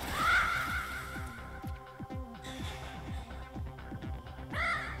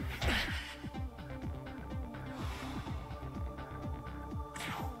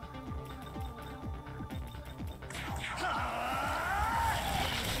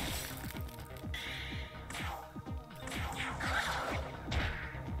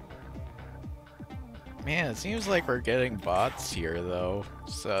 Man, it seems like we're getting bots here, though.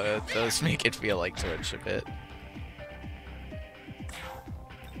 So it does make it feel like Twitch a bit.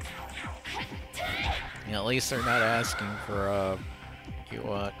 You know, at least they're not asking for, you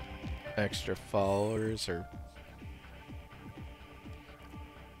want extra followers or...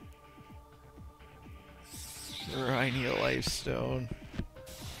 Or I need a life stone.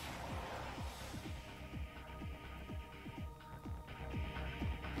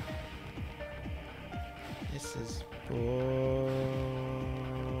 This is bull.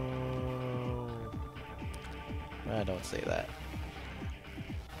 Don't say that.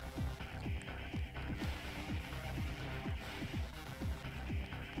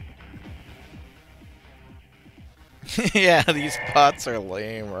 Yeah, these bots are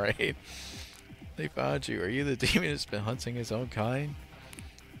lame, right? They found you. Are you the demon who's been hunting his own kind?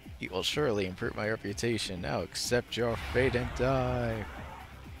 He will surely improve my reputation. Now accept your fate and die.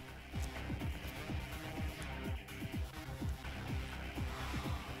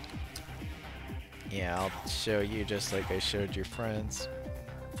 Yeah, I'll show you just like I showed your friends.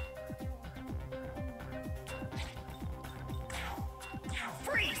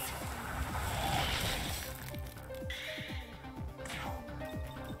 Freeze!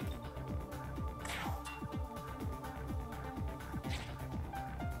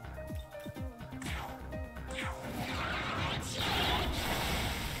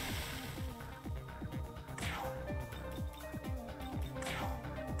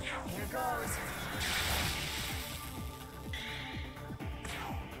 Here goes.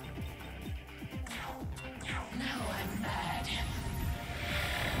 Now I'm mad.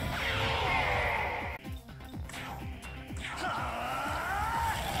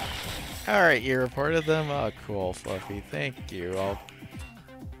 Alright, you reported them? Oh, cool, Fluffy. Thank you.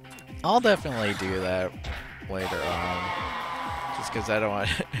 I'll definitely do that later on. Just because I don't want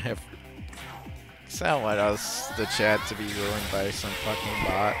I don't want the chat to be ruined by some fucking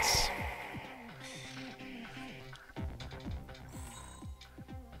bots.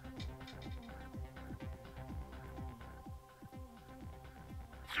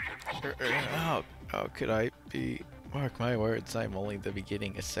 Oh, could I be... Mark my words, I'm only the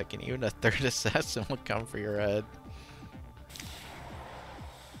beginning. A second, even a third assassin will come for your head.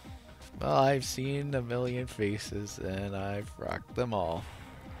 Well, I've seen a million faces, and I've rocked them all.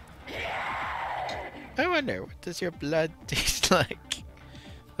 I wonder, what does your blood taste like?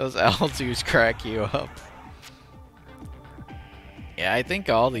 Those Aldous crack you up. Yeah, I think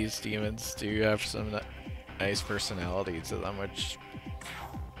all these demons do have some nice personality to them, which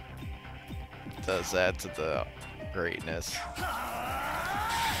does add to the greatness.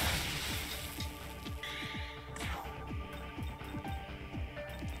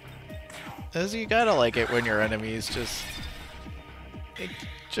 As you gotta like it when your enemies just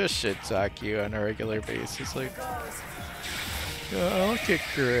shit talk you on a regular basis, like, oh, I'll kick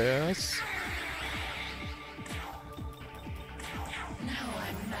your ass. Now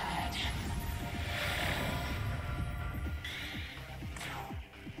I'm mad.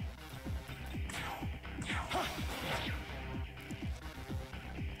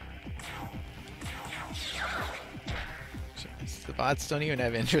 The bots don't even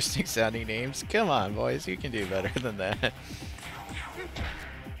have interesting sounding names. Come on, boys, you can do better than that.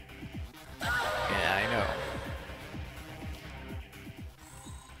 Yeah, I know.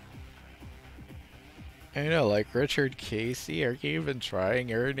 I know, like Richard Casey, are you even trying?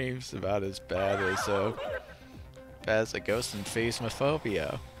 Your name's about as bad as a ghost in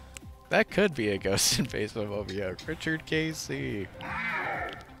Phasmophobia. That could be a ghost in Phasmophobia. Richard Casey.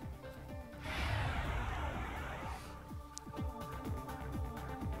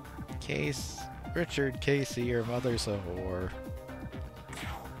 Richard, Casey, your mother's a whore.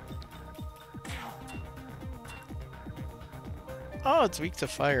 Oh, it's weak to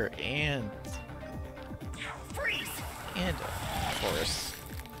fire and of course.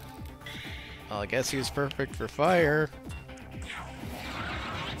 Well, I guess he was perfect for fire.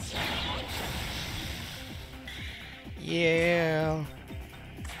 Yeah.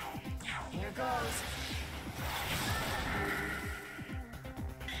 Here goes.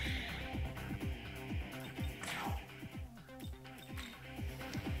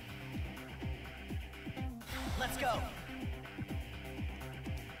 Let's go.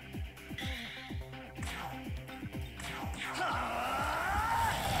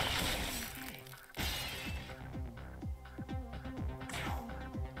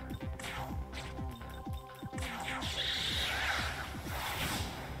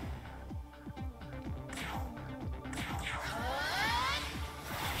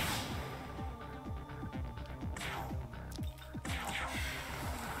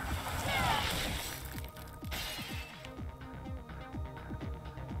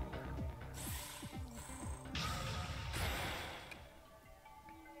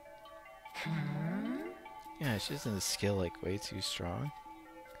 Yeah, she's using the skill like way too strong.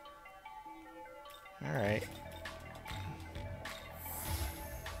 Alright.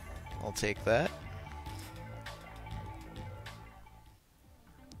 I'll take that.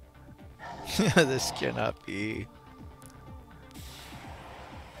 This cannot be.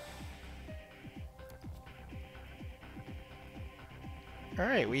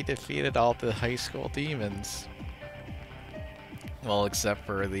 Alright, we defeated all the high school demons. Well, except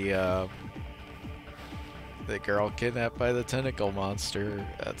for the girl kidnapped by the tentacle monster.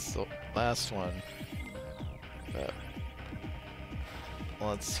 That's the last one. But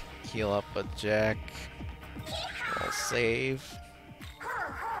let's heal up with Jack. We'll save.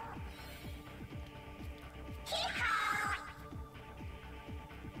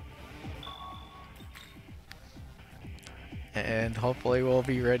 And hopefully we'll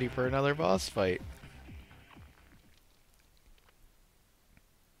be ready for another boss fight.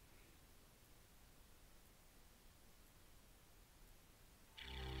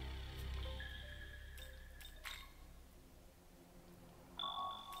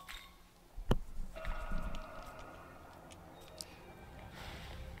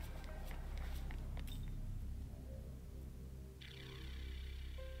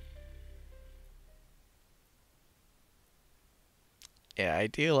 Yeah, I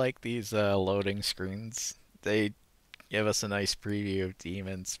do like these loading screens. They give us a nice preview of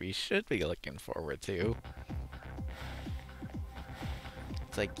demons we should be looking forward to.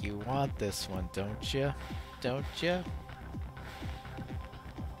 It's like, you want this one, don't you? Don't you?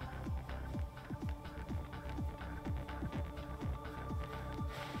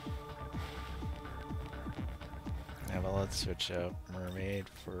 Yeah, well, let's switch out Mermaid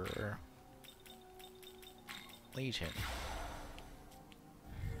for Legion.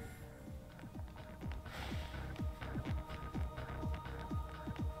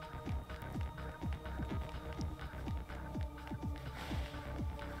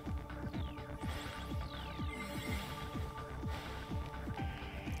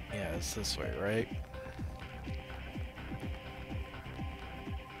 Yeah, it's this way, right?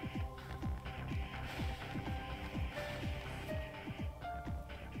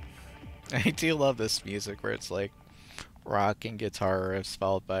 I do love this music where it's like rock and guitar riffs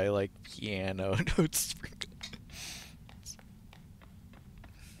followed by like piano notes sprinkled.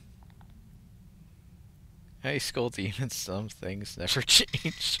 High school demons, some things never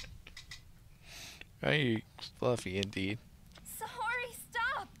change. Right, fluffy indeed. Sorry,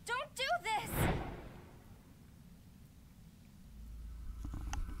 stop! Don't do this!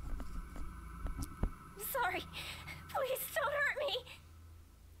 Sorry. Please don't hurt me!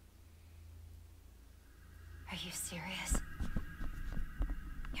 Are you serious?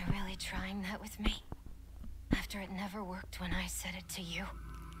 You're really trying that with me? After it never worked when I said it to you?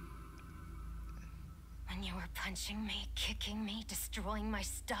 When you were punching me, kicking me, destroying my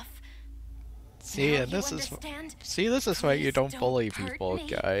stuff? See, and this is why you don't bully people,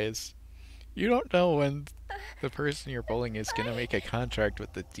 guys. You don't know when the person you're bullying is gonna make a contract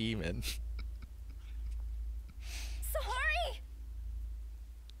with the demon. Sorry!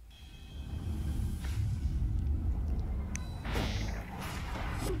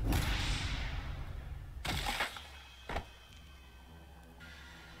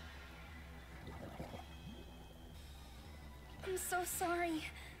 I'm so sorry.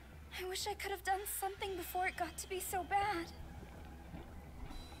 I wish I could have done something before it got to be so bad.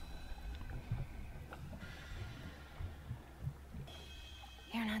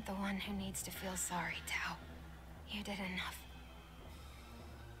 You're not not the one who needs to feel sorry, Tao. You did enough.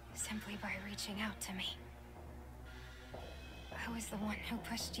 Simply by reaching out to me. I was the one who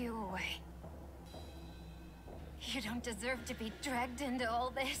pushed you away. You don't deserve to be dragged into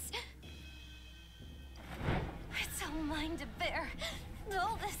all this. It's all mine to bear.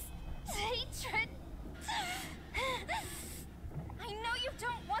 All this hatred. I know you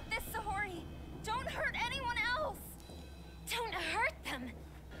don't want this, Sahori. Don't hurt anyone else. Don't hurt them.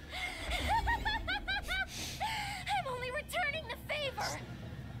 I'm only returning the favor.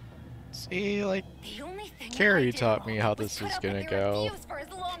 See, like, The only thing Carrie I did taught me wrong how was this put was up with gonna their go. abuse for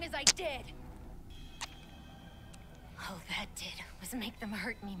as long as I did. All that did was make them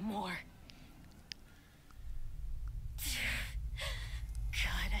hurt me more.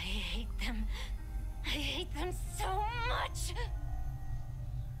 God, I hate them. I hate them so much.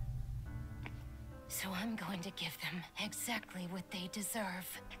 So I'm going to give them exactly what they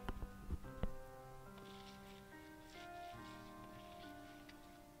deserve.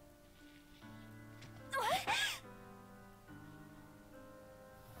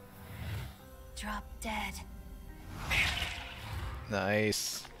 Drop dead.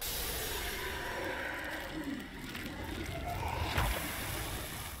 Nice.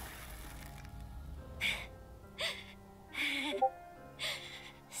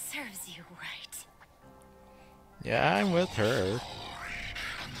 Serves you right. Yeah, I'm with her. Another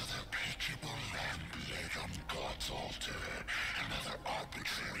pitiable lamb laid on God's altar. Another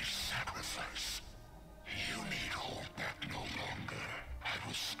arbitrary sacrifice. You need hold back no longer. I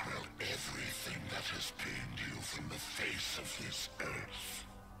will scrub everything that has pained you from the face of this earth.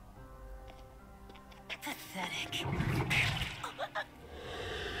 Pathetic.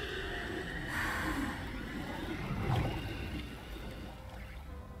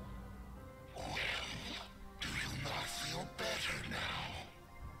 Do you not feel better now?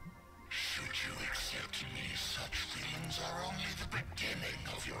 Should you accept me, such feelings are only the beginning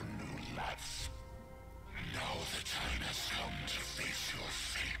of your new life. Now the time has come to face your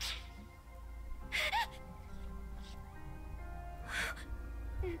fate.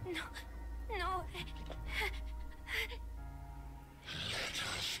 No. Let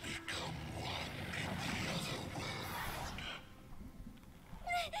us become one in the other world.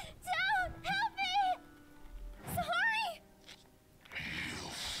 Don't help me! Sorry! You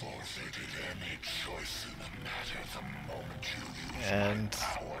forfeited any choice in the matter the moment you use And my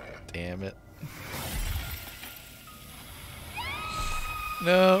power. damn it.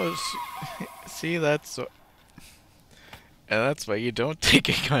 No, see, that's and that's why you don't take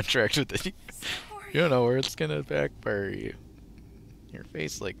a contract with it. You don't know where it's gonna backfire you. Your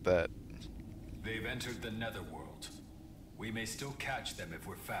face like that. They've entered the Netherworld. We may still catch them if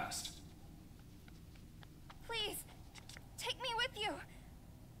we're fast. Please, take me with you.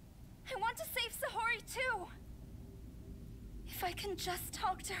 I want to save Sahori too. If I can just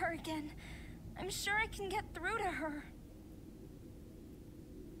talk to her again, I'm sure I can get through to her.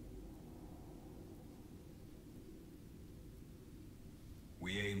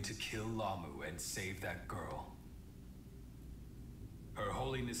 We aim to kill Lamu and save that girl. Her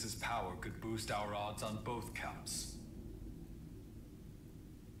Holiness's power could boost our odds on both counts.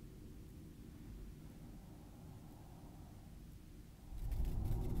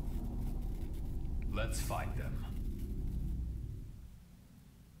 Let's find them.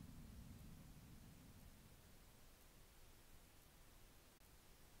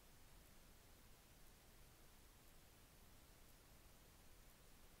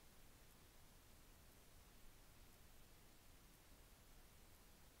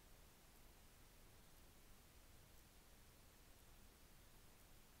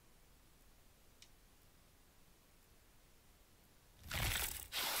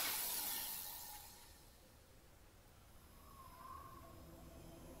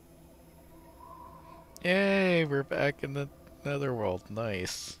 Yay, we're back in the Netherworld.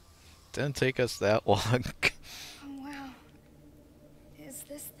 Nice. Didn't take us that long. Oh, wow. Is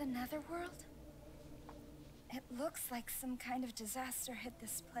this the Netherworld? It looks like some kind of disaster hit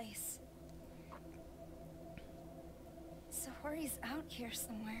this place. Sahori's out here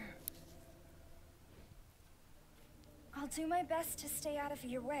somewhere. I'll do my best to stay out of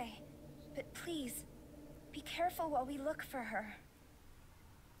your way, but please, be careful while we look for her.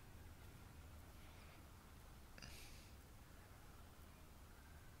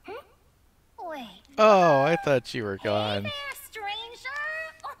 Wait. Oh, I thought you were gone. Hey there, stranger!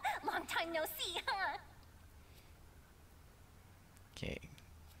 Oh, long time no see, huh? Okay.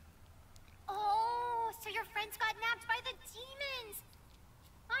 Oh, so your friends got nabbed by the demons.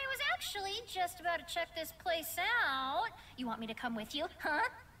 I was actually just about to check this place out. You want me to come with you, huh?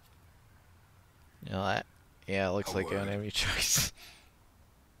 You know that? Yeah, it looks A like an word. enemy choice.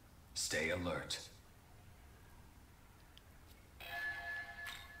 Stay alert.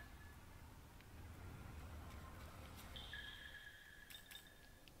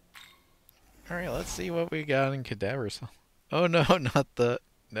 Alright, let's see what we got in Cadavers. Oh no, not the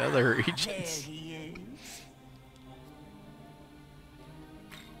nether There regions. he is.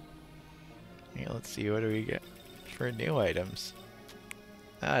 Yeah, let's see what do we get for new items.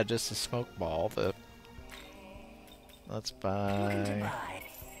 Ah, just a smoke ball, but let's Looking to buy buy.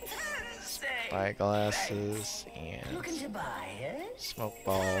 Say, spyglasses looking and to buy it? smoke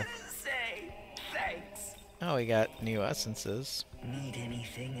ball. Say, thanks. Oh, we got new essences. Need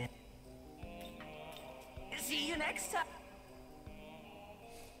anything? See you next time.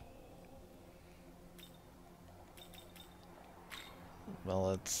 Well,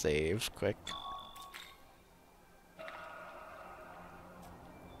 let's save quick.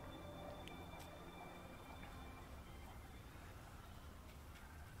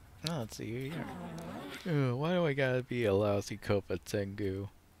 Oh, let's see here. Ooh, why do I gotta be a lousy Kopa Tengu?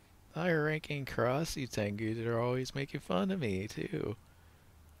 Higher ranking Karasi Tengu that are always making fun of me, too.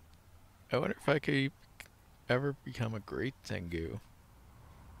 I wonder if I could ever become a great Tengu.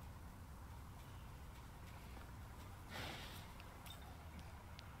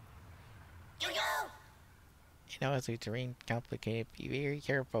 You know, as we terrain complicated, be very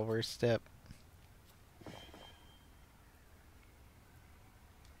careful first step.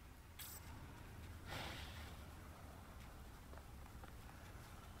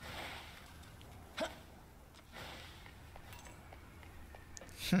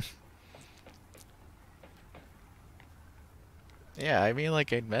 Yeah, I mean,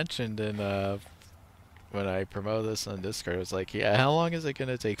 like I mentioned in when I promoted this on Discord, I was like, yeah, how long is it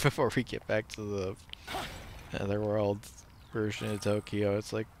gonna take before we get back to the Netherworld version of Tokyo?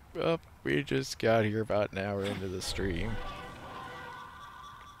 It's like, oh, we just got here about an hour into the stream.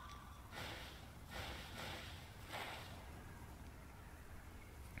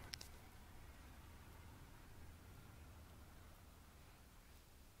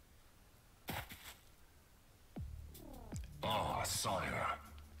 Ah, sire.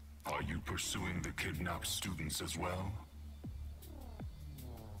 Are you pursuing the kidnapped students as well?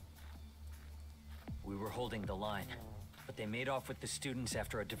 We were holding the line, but they made off with the students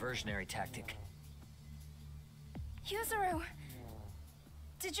after a diversionary tactic. Yuzuru!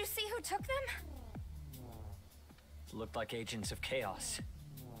 Did you see who took them? Looked like agents of chaos.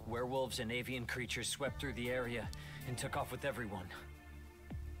 Werewolves and avian creatures swept through the area and took off with everyone.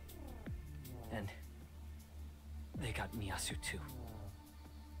 And they got Miyasu too.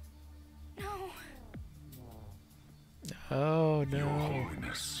 No. Oh Your no.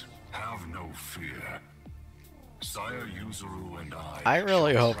 Holiness, have no fear. Sire Yuzuru and I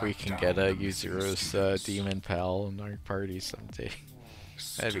really shall hope we track can down get a the missing Yuzuru's students. demon pal in our party someday.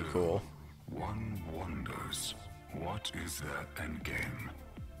 That'd be Still, cool. One wonders, what is their endgame?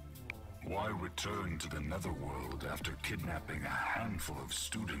 Why return to the Netherworld after kidnapping a handful of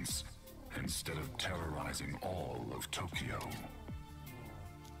students instead of terrorizing all of Tokyo?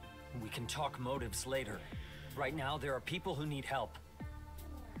 We can talk motives later. Right now, there are people who need help.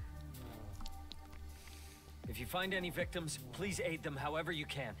 If you find any victims, please aid them however you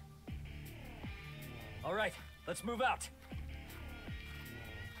can. All right, let's move out.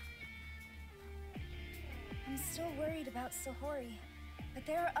 I'm still worried about Sahori, but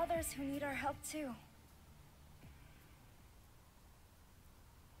there are others who need our help too.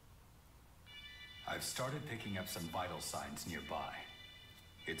 I've started picking up some vital signs nearby.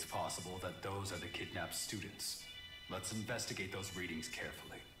 It's possible that those are the kidnapped students. Let's investigate those readings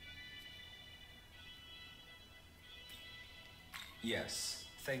carefully. Yes,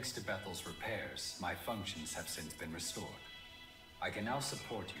 thanks to Bethel's repairs, my functions have since been restored. I can now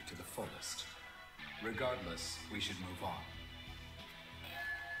support you to the fullest. Regardless, we should move on.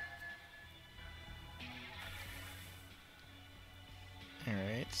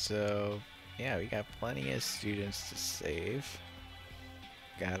 Alright, so yeah, we got plenty of students to save.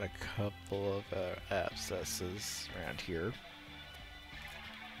 Got a couple of abscesses around here.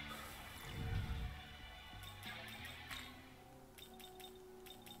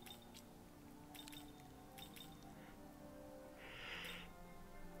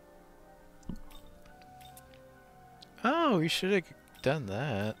 Oh, we should have done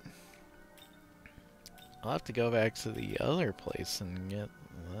that. I'll have to go back to the other place and get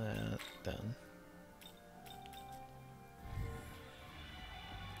that done.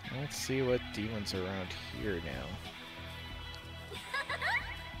 Let's see what demons are around here now.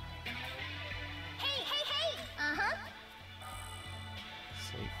 Hey, hey, hey! Uh-huh.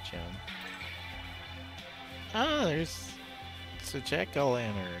 Sleep gem. Oh, it's a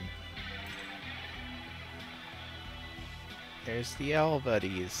jack-o'-lantern. There's the owl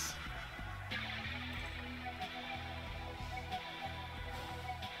buddies.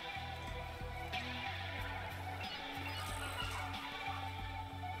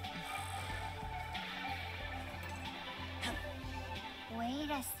 Wait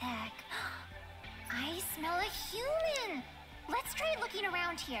a sec. I smell a human. Let's try looking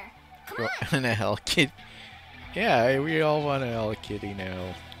around here. Come on. An Hello Kitty. Yeah, we all want a Hello Kitty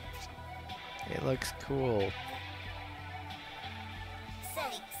now. It looks cool.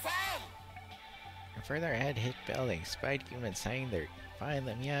 Say. Further ahead, hit building. Spied humans hiding there. Find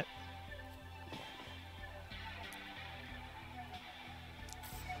them yet?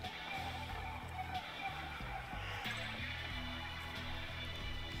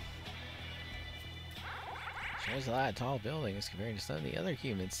 There's a lot of tall buildings compared to some of the other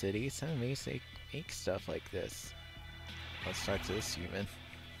human cities. Some may say make stuff like this. Let's talk to this human.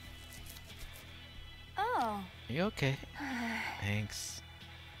 Oh. Are you okay? Thanks.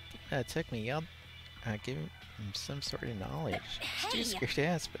 That took me. I'll give him some sort of knowledge. It's too scared to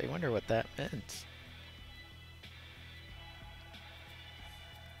ask, but I wonder what that meant.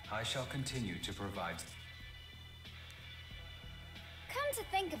 I shall continue to provide. Come to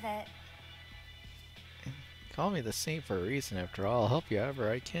think of it, Call me the saint for a reason, after all. I'll help you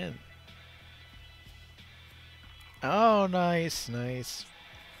however I can. Oh, nice, nice.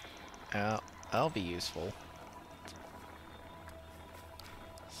 I'll be useful.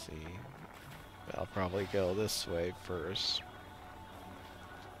 Let's see. I'll probably go this way first.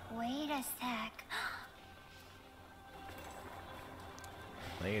 Wait a sec.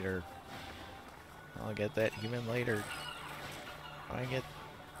 Later. I'll get that human later. I get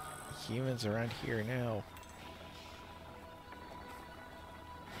humans around here now.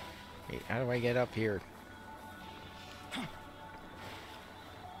 Wait, how do I get up here?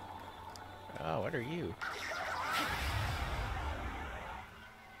 Oh, what are you?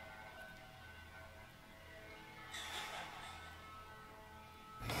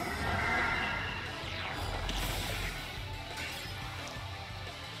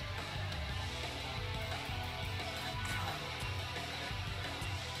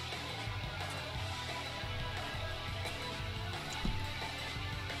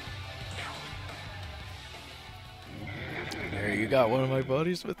 There, you got one of my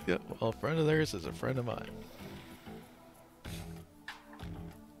buddies with you? Well, a friend of theirs is a friend of mine.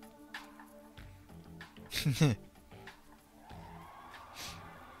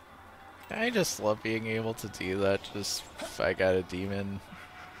 I just love being able to do that. Just if I got a demon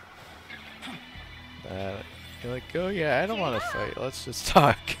that you're like, oh yeah, I don't want to fight. Let's just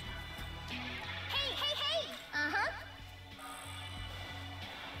talk. Hey. Uh-huh.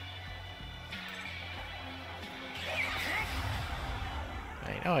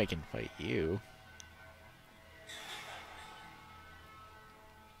 I know I can fight you.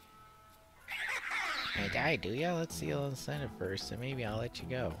 I die, do ya? Let's seal incentive first, and maybe I'll let you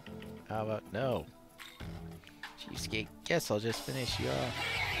go. How about no? Cheesecake, guess I'll just finish you off.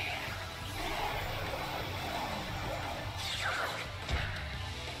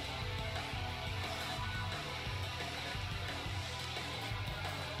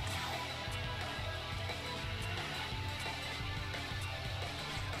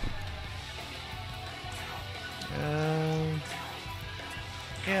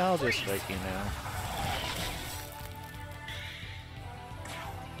 Yeah, I'll just fight you now.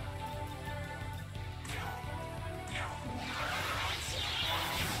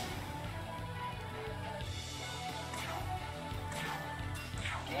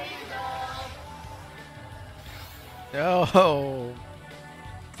 No.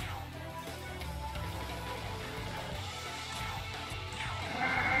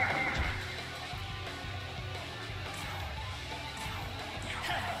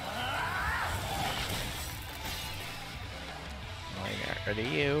 I got rid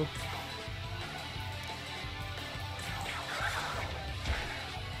of you.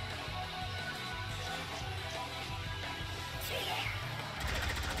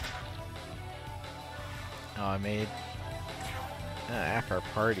 Oh, I made half our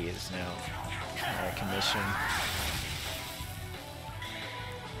party is now commission.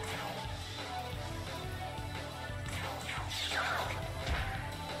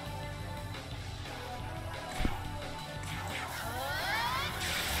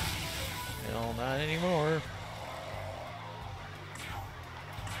 No, not anymore.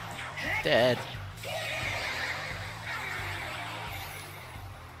 Dead.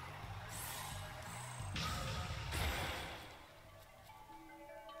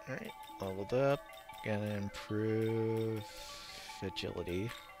 Alright, leveled up. Gonna improve agility.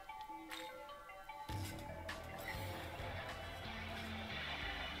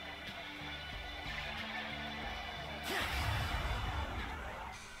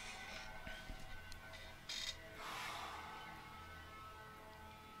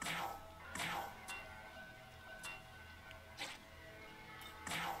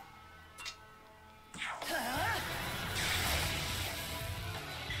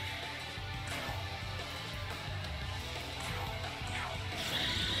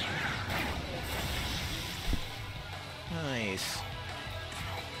 Nice.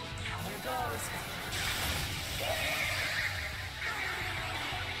 Here goes.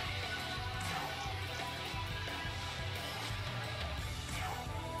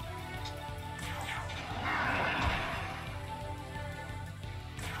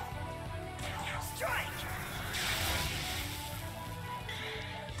 Strike!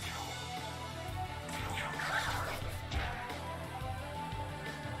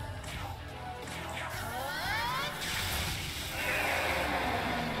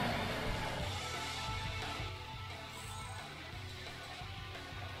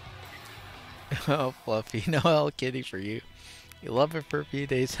 Oh, Fluffy. No kitty for you. You love it for a few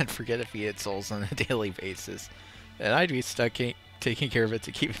days and forget to feed it souls on a daily basis. And I'd be stuck taking care of it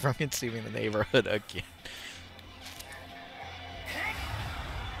to keep it from consuming the neighborhood again.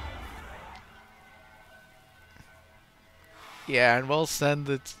 Yeah, and we'll send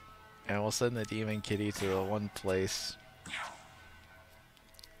the demon kitty to the one place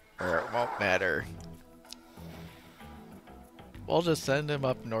where it won't matter. We'll just send him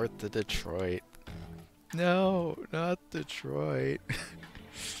up north to Detroit. No, not Detroit.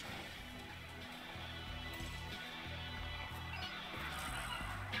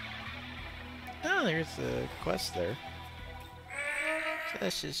 Oh, there's a quest there.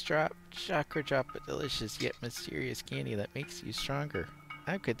 Delicious chakra drop, a delicious yet mysterious candy that makes you stronger.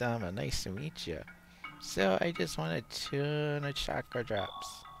 I'm Kodama, nice to meet you. So I just want a ton of chakra drops.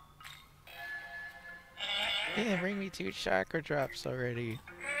 Yeah, bring me 2 chakra drops already.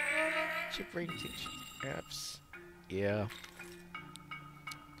 Should bring 2 chakra drops. Yeah.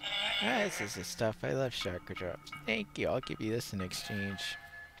 Ah, this is the stuff. I love chakra drops. Thank you. I'll give you this in exchange.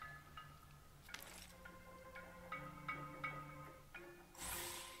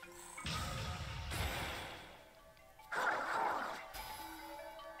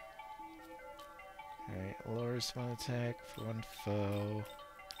 Alright, lowers one attack for 1 foe.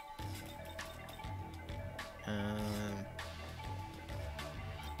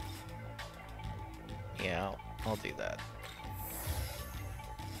 Yeah, I'll do that.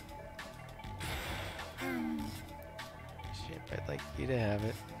 Shit, I'd like you to have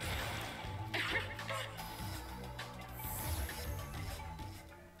it.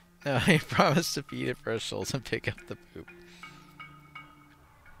 No, I promise to feed it fresh souls and pick up the poop.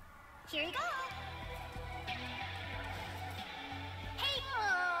 Here you go. Hey.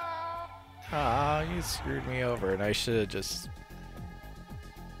 Aw, you screwed me over and I should have just...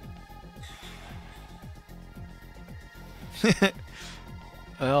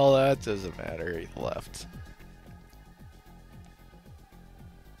 Well, that doesn't matter. He left.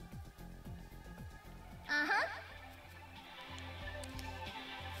 Uh-huh.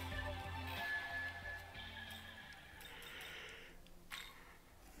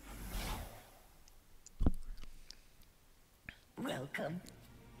 Welcome.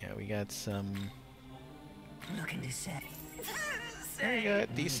 Yeah, we got some... Looking to say. There you go,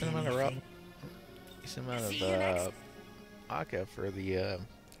 decent amount of decent amount of Aka for the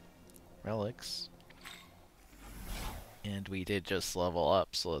relics. And we did just level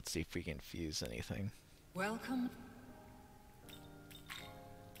up, so let's see if we can fuse anything. Welcome.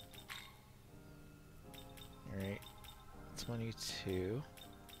 Alright, 22.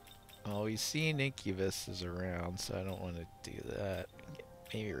 Oh, we've seen Incubus is around, so I don't want to do that.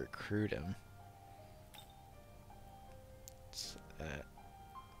 Maybe recruit him. What's that?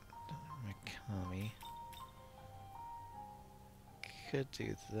 Megami. Could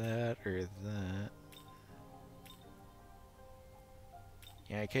do that or that.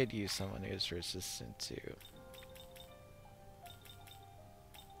 Yeah, I could use someone who's resistant too.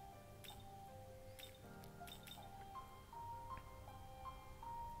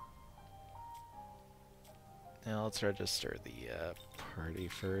 Now let's register the party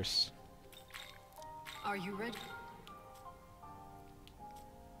first. Are you ready?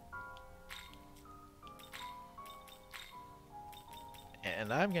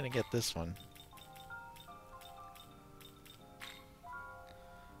 And I'm gonna get this one.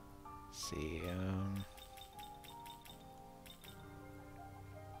 Let's see,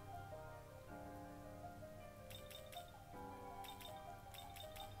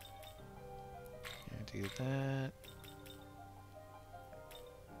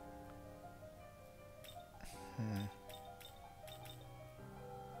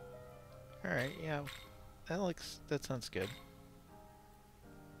 Alright, yeah. That sounds good.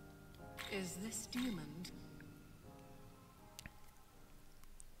 Is this demon?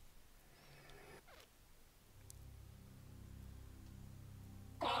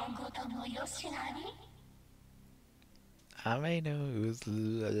 Ame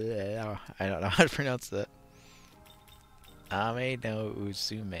no I don't know how to pronounce that. Ame no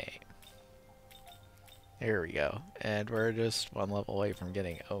Uzume. There we go. And we're just one level away from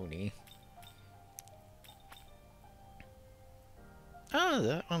getting Oni. Oh,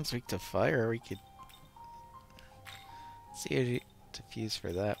 that one's weak to fire. We could see a diffuse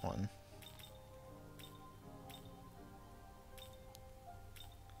for that one.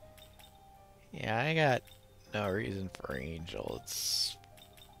 Yeah, I got no reason for Angel. It's...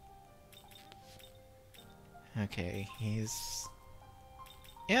 Okay, he's...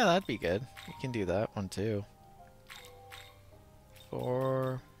 Yeah, that'd be good. We can do that one too.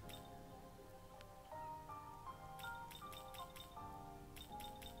 For...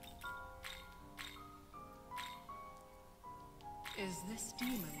 Is this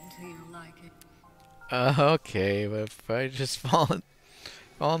demon to you like it? Okay, but if I just fall in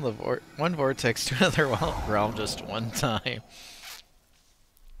the one vortex to another realm just one time.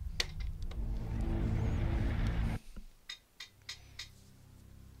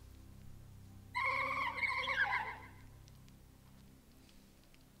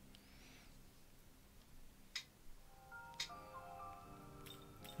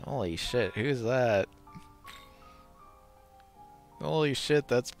 Holy shit, who's that? Holy shit,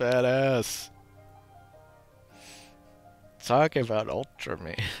 that's badass. Talk about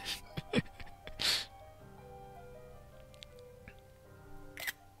Ultraman.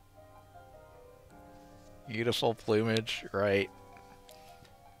 Beautiful plumage, right.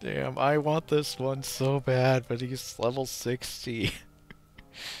 Damn, I want this one so bad, but he's level 60.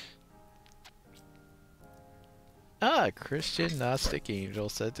 Ah, Christian Gnostic angel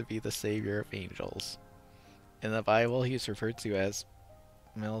said to be the savior of angels. In the Bible, he's referred to as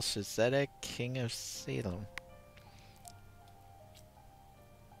Melchizedek, king of Salem.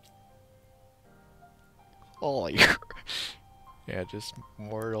 Holy yeah, just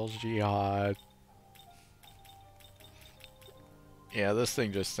mortal jihad. Yeah, this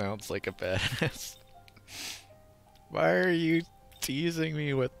thing just sounds like a badass. Why are you teasing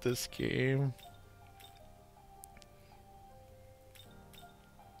me with this game?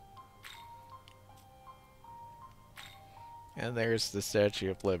 And there's the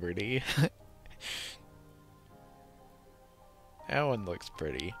Statue of Liberty. That one looks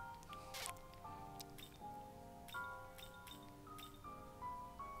pretty.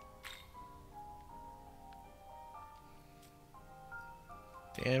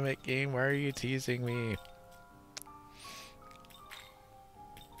 Damn it, game, why are you teasing me?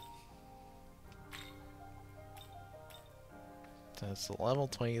 So it's a level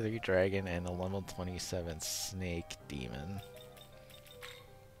 23 dragon and a level 27 snake demon.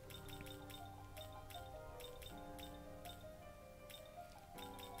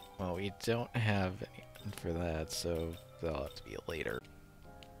 Well, we don't have anything for that, so that'll have to be later.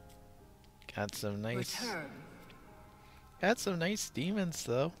 Got some nice... Return. Got some nice demons,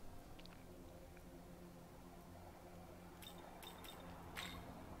 though.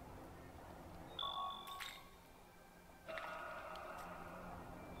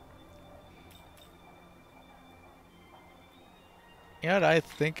 You know what, I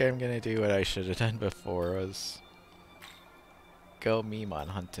think I'm gonna do what I should have done before, was go Memon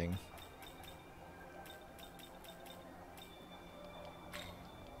hunting.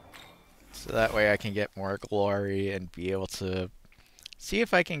 So that way I can get more glory and be able to see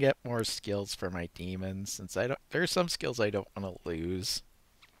if I can get more skills for my demons, since there's some skills I don't want to lose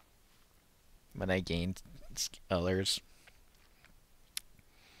when I gain others.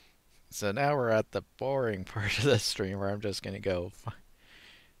 So now we're at the boring part of the stream where I'm just gonna go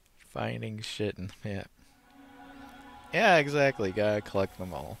finding shit in the map. Yeah, exactly, gotta collect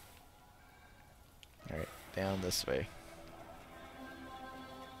them all. Alright, down this way.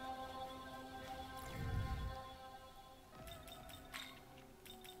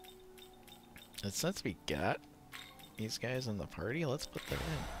 And since we got these guys in the party, let's put them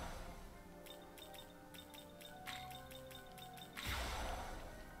in.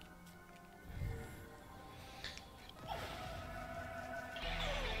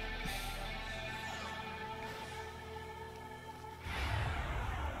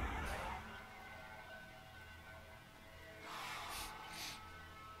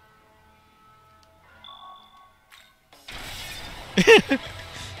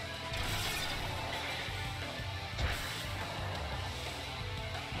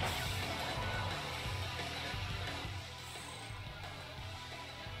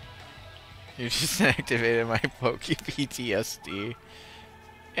 You just activated my Poke PTSD.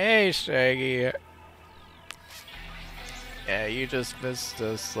 Hey, Shaggy. Yeah, you just missed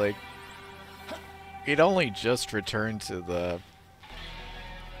us, like... We'd only just returned to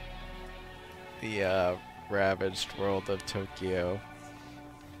the ravaged world of Tokyo.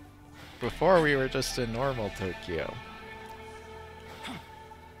 Before we were just in normal Tokyo.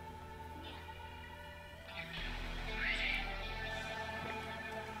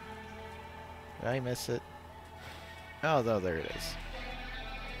 Did I miss it? Oh, no, there it is.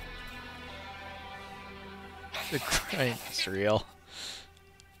 The grind is real.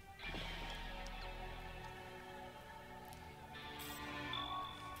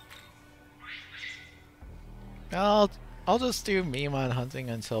 I'll just do meme on hunting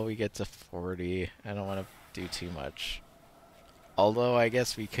until we get to 40. I don't want to do too much. Although I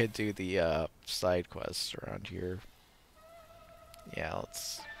guess we could do the side quests around here. Yeah,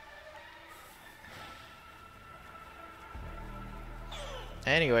 let's...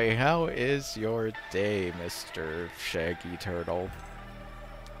 Anyway, how is your day, Mr. Shaggy Turtle?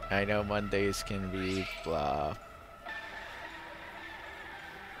 I know Mondays can be blah.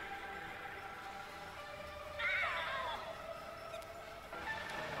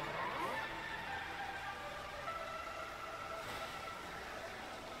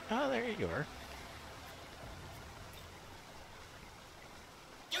 Oh, there you are.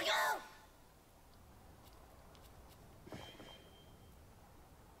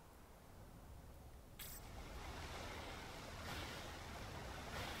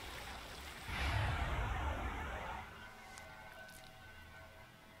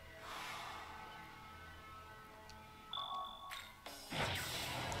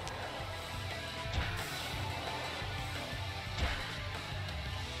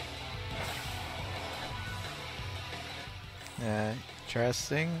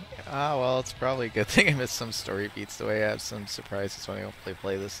 Interesting. Ah, well, it's probably a good thing I missed some story beats the way I have some surprises when I hopefully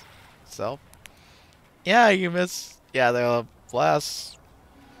play this itself. Yeah, you missed... Yeah, the last...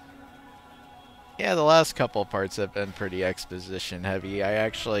 Yeah, the last couple parts have been pretty exposition heavy. I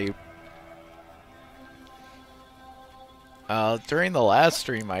actually... during the last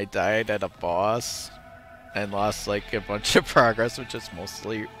stream, I died at a boss and lost, like, a bunch of progress, which is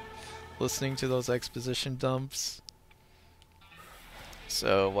mostly listening to those exposition dumps.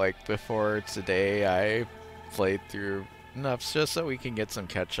 So, like, before today, I played through enough just so we can get some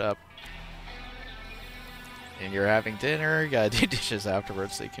catch-up. And you're having dinner, you gotta do dishes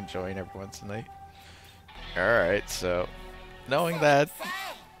afterwards so you can join everyone tonight. Alright, so, knowing that,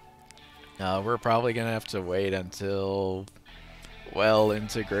 we're probably gonna have to wait until well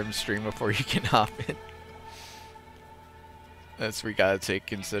into Grimstream before you can hop in. As we gotta take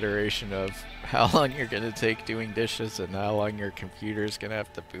consideration of how long you're gonna take doing dishes and how long your computer's gonna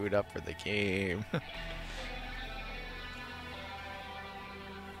have to boot up for the game.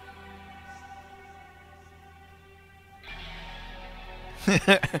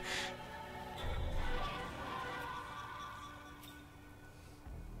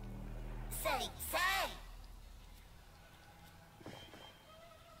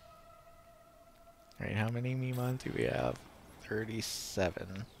 Alright, how many Mimon do we have?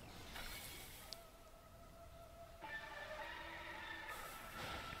 37.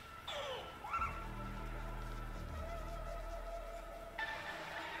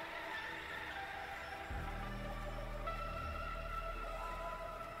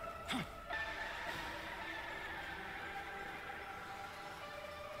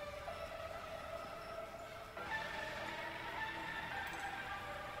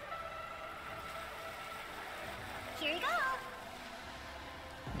 Here you go.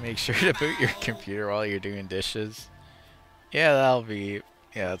 Make sure to boot your computer while you're doing dishes. Yeah, that'll be...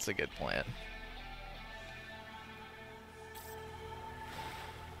 Yeah, that's a good plan.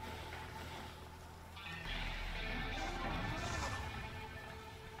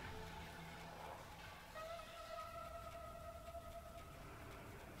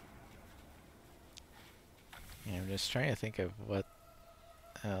 Yeah, I'm just trying to think of what...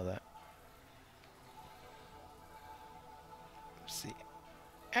 Oh, that... Let's see.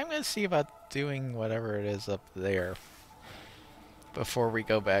 I'm gonna see about doing whatever it is up there before we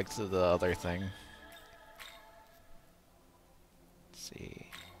go back to the other thing. Let's see.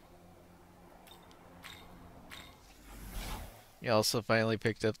 You also finally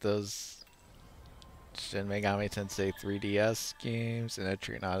picked up those Shin Megami Tensei 3DS games and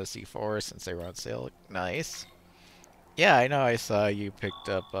Etrian Odyssey 4 since they were on sale. Nice. Yeah, I know I saw you picked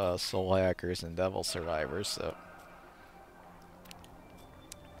up Soul Hackers and Devil Survivors, so...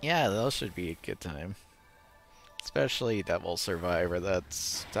 Yeah, those should be a good time. Especially Devil Survivor,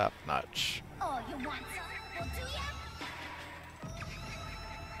 that's top notch. Oh, you want some? Well, do ya?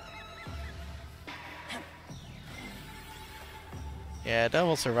 Yeah,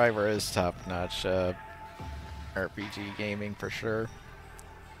 Devil Survivor is top notch RPG gaming for sure.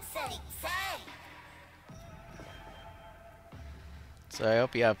 Say. So I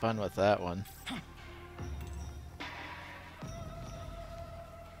hope you have fun with that one.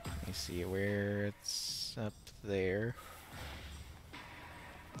 Let me see where it's up there.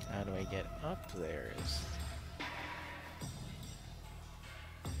 How do I get up there?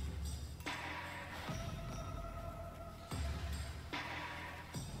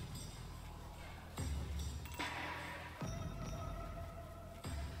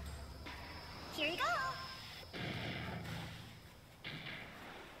 Here you go.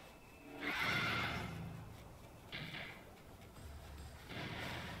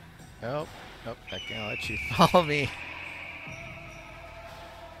 Oh, nope, not gonna let you follow me.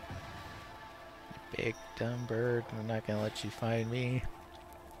 Big dumb bird, I'm not gonna let you find me.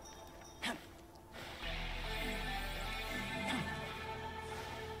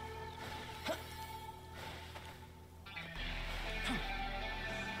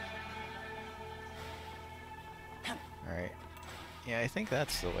 Alright. Yeah, I think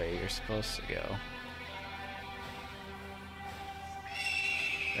that's the way you're supposed to go.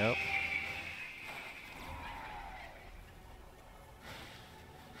 Nope.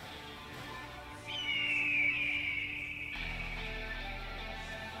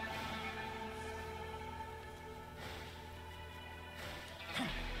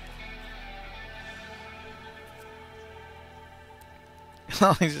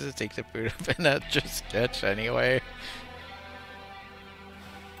 I'll just take the boot up and not just catch anyway.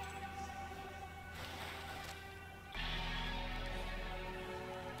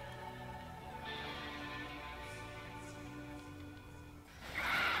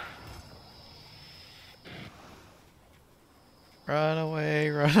 Run away,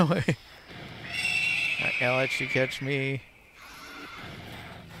 run away. Not gonna let you catch me.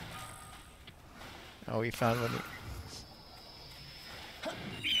 Oh, we found one.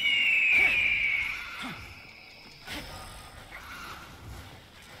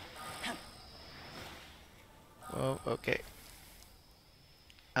 Whoa, okay.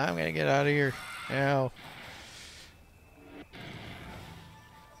 I'm gonna get out of here now.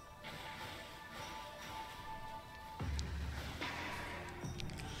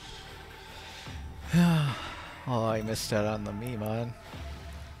 Oh, I missed out on the Memon.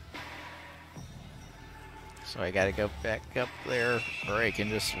 So I gotta go back up there, or I can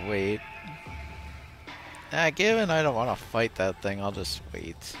just wait. Given I don't want to fight that thing, I'll just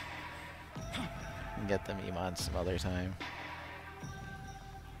wait. And get the Memon some other time.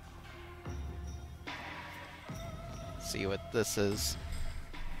 See what this is.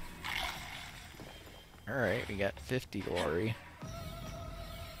 Alright, we got 50 glory.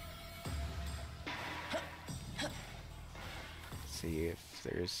 See if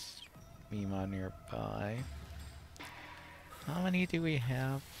there's Memon nearby. How many do we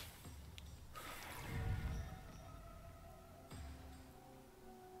have?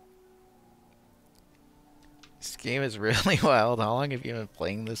 This game is really wild. How long have you been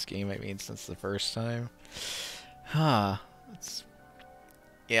playing this game? I mean, since the first time? Huh.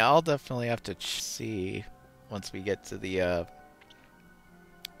 Yeah, I'll definitely have to see once we get to the,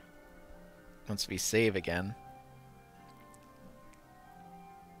 once we save again.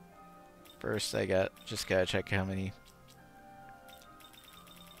 First, just gotta check how many.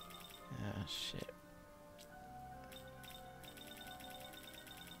 Ah, shit.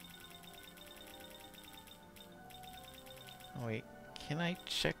 Oh, wait, can I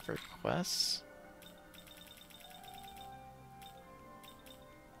check for quests?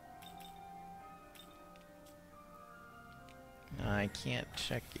 No, I can't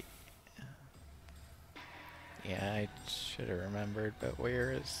check it. Yeah, I should have remembered, but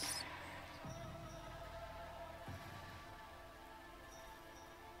where is...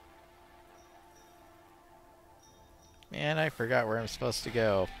 Man, I forgot where I'm supposed to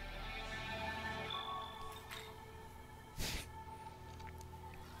go.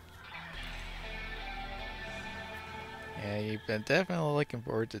 Yeah, you've been definitely looking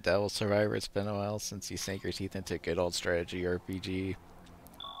forward to Devil Survivor. It's been a while since you sank your teeth into good old strategy RPG.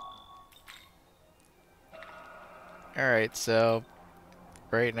 Alright, so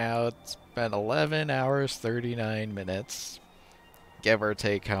right now it's been 11 hours, 39 minutes. Give or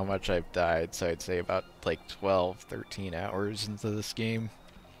take how much I've died, so I'd say about like 12, 13 hours into this game.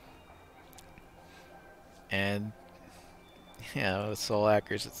 And Yeah, with Soul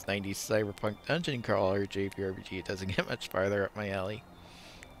Hackers, it's 90s cyberpunk dungeon crawler JPRPG. It doesn't get much farther up my alley.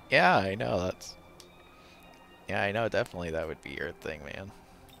 Yeah, I know, that's... Yeah, I know, definitely that would be your thing, man.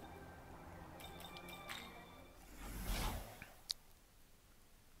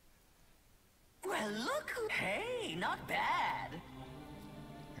 Well, look who... Hey, not bad.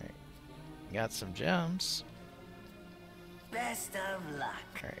 Alright. Got some gems. Best of luck.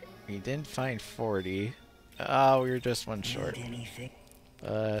 Alright, we didn't find 40. Oh, we were just one short. Anything?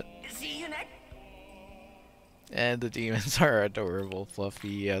 But... See you next... And the demons are adorable, fluffy.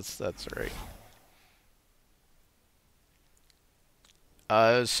 Yes, that's right.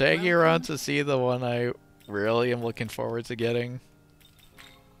 Is Shaggy around to see the one I really am looking forward to getting?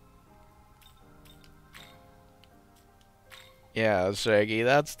 Yeah, Shaggy,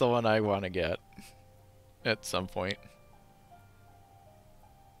 that's the one I want to get. At some point.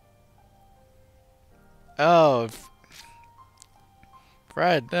 Oh,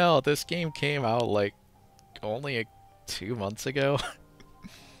 Fred, no, this game came out like only 2 months ago.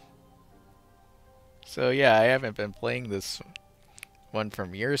 So yeah, I haven't been playing this one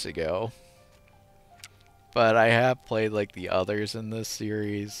from years ago. But I have played like the others in this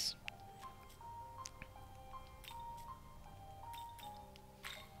series.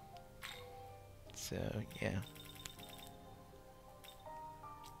 So, yeah.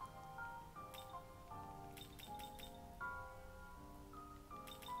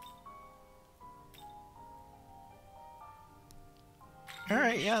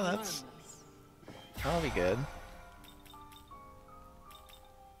 Alright, yeah, that'll be good.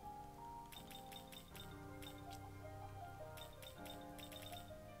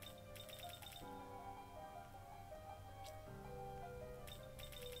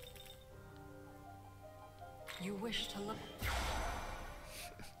 You wish to look.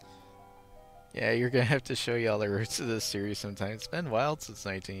 Yeah, you're gonna have to show you all the roots of this series sometime. It's been wild since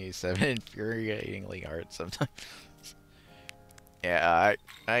 1987, infuriatingly hard sometimes. Yeah,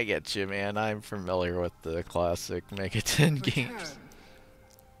 I get you, man. I'm familiar with the classic Megaton games.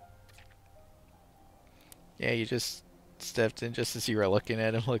 Yeah, you just stepped in just as you were looking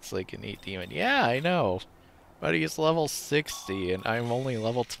at him. Looks like a neat demon. Yeah, I know. But he's level 60, and I'm only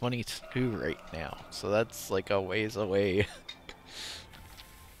level 22 right now. So that's like a ways away.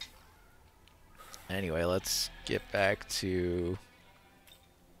 Anyway, let's get back to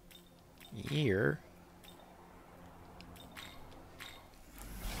here.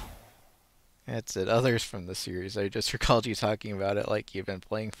 That's it. Others from the series. I just recalled you talking about it like you've been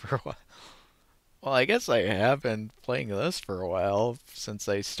playing for a while. Well, I guess I have been playing this for a while since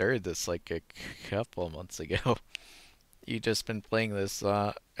I started this like a couple of months ago. You just been playing this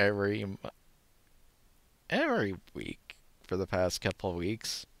every week for the past couple of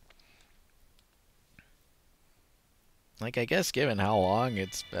weeks. Like, I guess given how long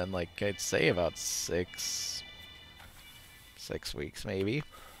it's been, like, I'd say about six weeks maybe.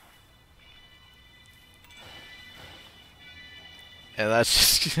 And that's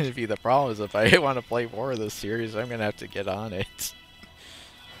just gonna be the problem, is if I want to play more of this series, I'm gonna have to get on it.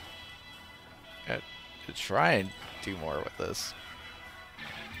 Got to try and do more with this.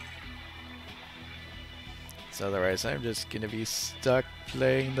 So otherwise, I'm just gonna be stuck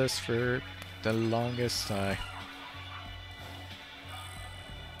playing this for the longest time.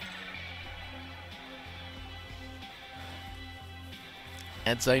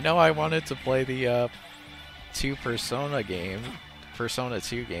 And so I know I wanted to play the two Persona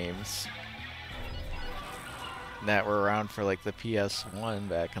 2 games that were around for like the PS1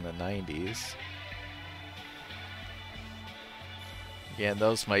 back in the 90s. Again,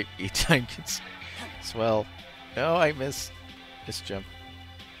 those might be time consuming as well. Oh, I missed jump.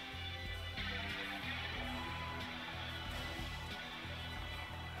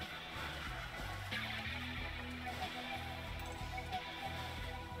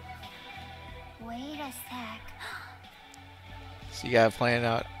 Wait a sec. So you gotta plan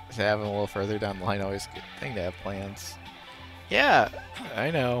out to have them a little further down the line. Always a good thing to have plans. Yeah, I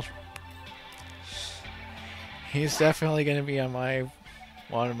know. He's definitely gonna be on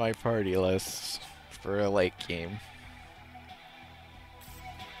one of my party lists for a late game.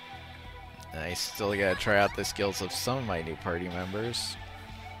 And I still gotta try out the skills of some of my new party members.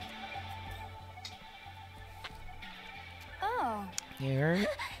 Oh. Yeah,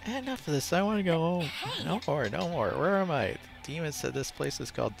 enough of this. I want to go home. Hey. No more, no more. Where am I? The demon said this place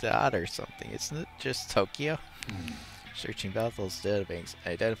is called Dot or something. Isn't it just Tokyo? Searching Bethel's database,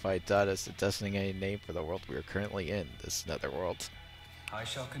 I identified Dot as the designated name for the world we are currently in, this netherworld. I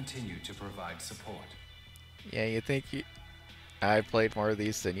shall continue to provide support. Yeah, you think I played more of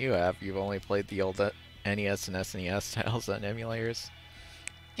these than you have. You've only played the old NES and SNES titles on emulators?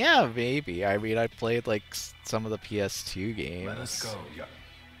 Yeah, maybe. I mean, I played like some of the PS2 games. Let us go.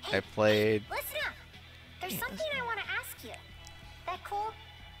 Hey, I played. Listen up. There's something I want to ask you. That cool?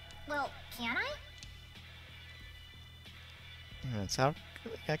 Well, can I? That's how I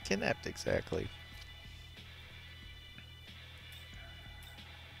got kidnapped exactly.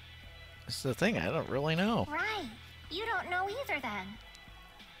 That's the thing. I don't really know. Right. You don't know either then.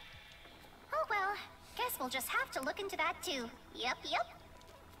 Oh well. Guess we'll just have to look into that too. Yep.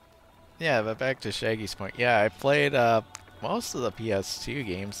 Yeah, but back to Shaggy's point. Yeah, I played most of the PS2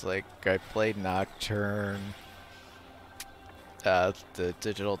 games. Like I played Nocturne, the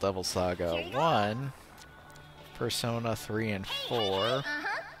Digital Devil Saga 1, Persona 3 and 4.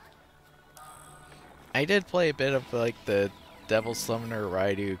 I did play a bit of like the Devil Summoner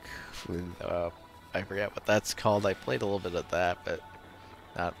Ryuk with I forget what that's called. I played a little bit of that, but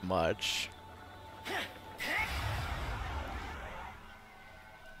not much.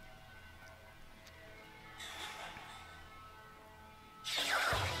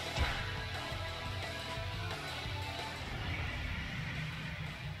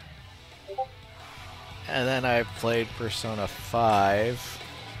 And then I played Persona 5.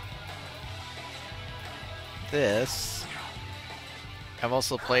 This. I've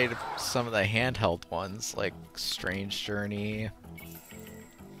also played some of the handheld ones, like Strange Journey,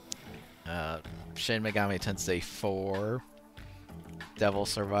 Shin Megami Tensei 4, Devil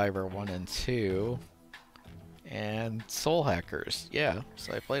Survivor 1 and 2, and Soul Hackers. Yeah,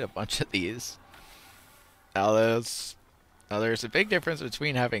 so I played a bunch of these. Now there's a big difference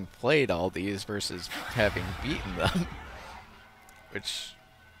between having played all these versus having beaten them, which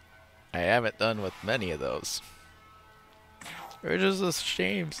I haven't done with many of those. Which is a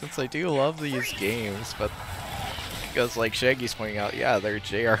shame, since I do love these games, but because like Shaggy's pointing out, yeah, they're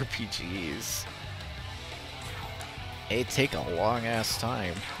JRPGs. They take a long ass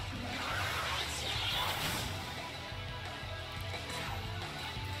time.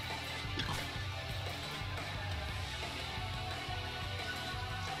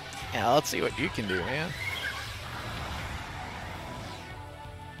 Yeah, let's see what you can do, man.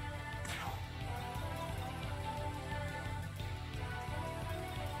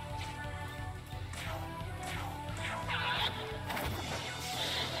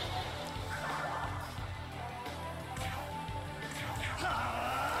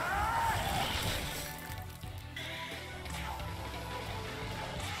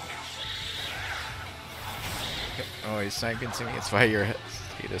 Oh, he's time consuming. It's why you're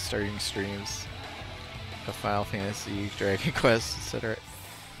starting streams of Final Fantasy, Dragon Quest, etc.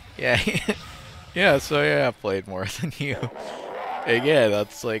 Yeah, yeah. So yeah, I've played more than you. Again,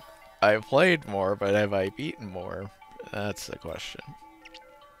 that's like I've played more, but have I beaten more? That's the question.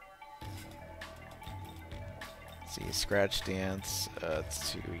 Let's see, Scratch Dance.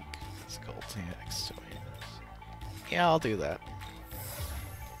 It's too weak. Physical attacks. Yeah, I'll do that.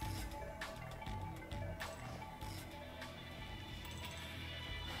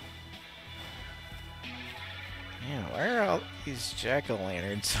 Yeah, why are all these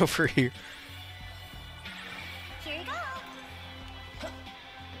jack-o'-lanterns over here? Here you go.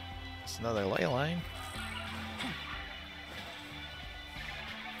 It's another ley line.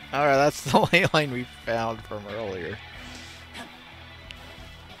 Alright, that's the ley line we found from earlier.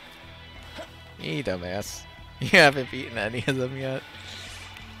 You dumbass. You haven't beaten any of them yet.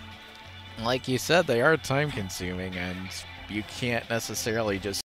 Like you said, they are time-consuming, and you can't necessarily just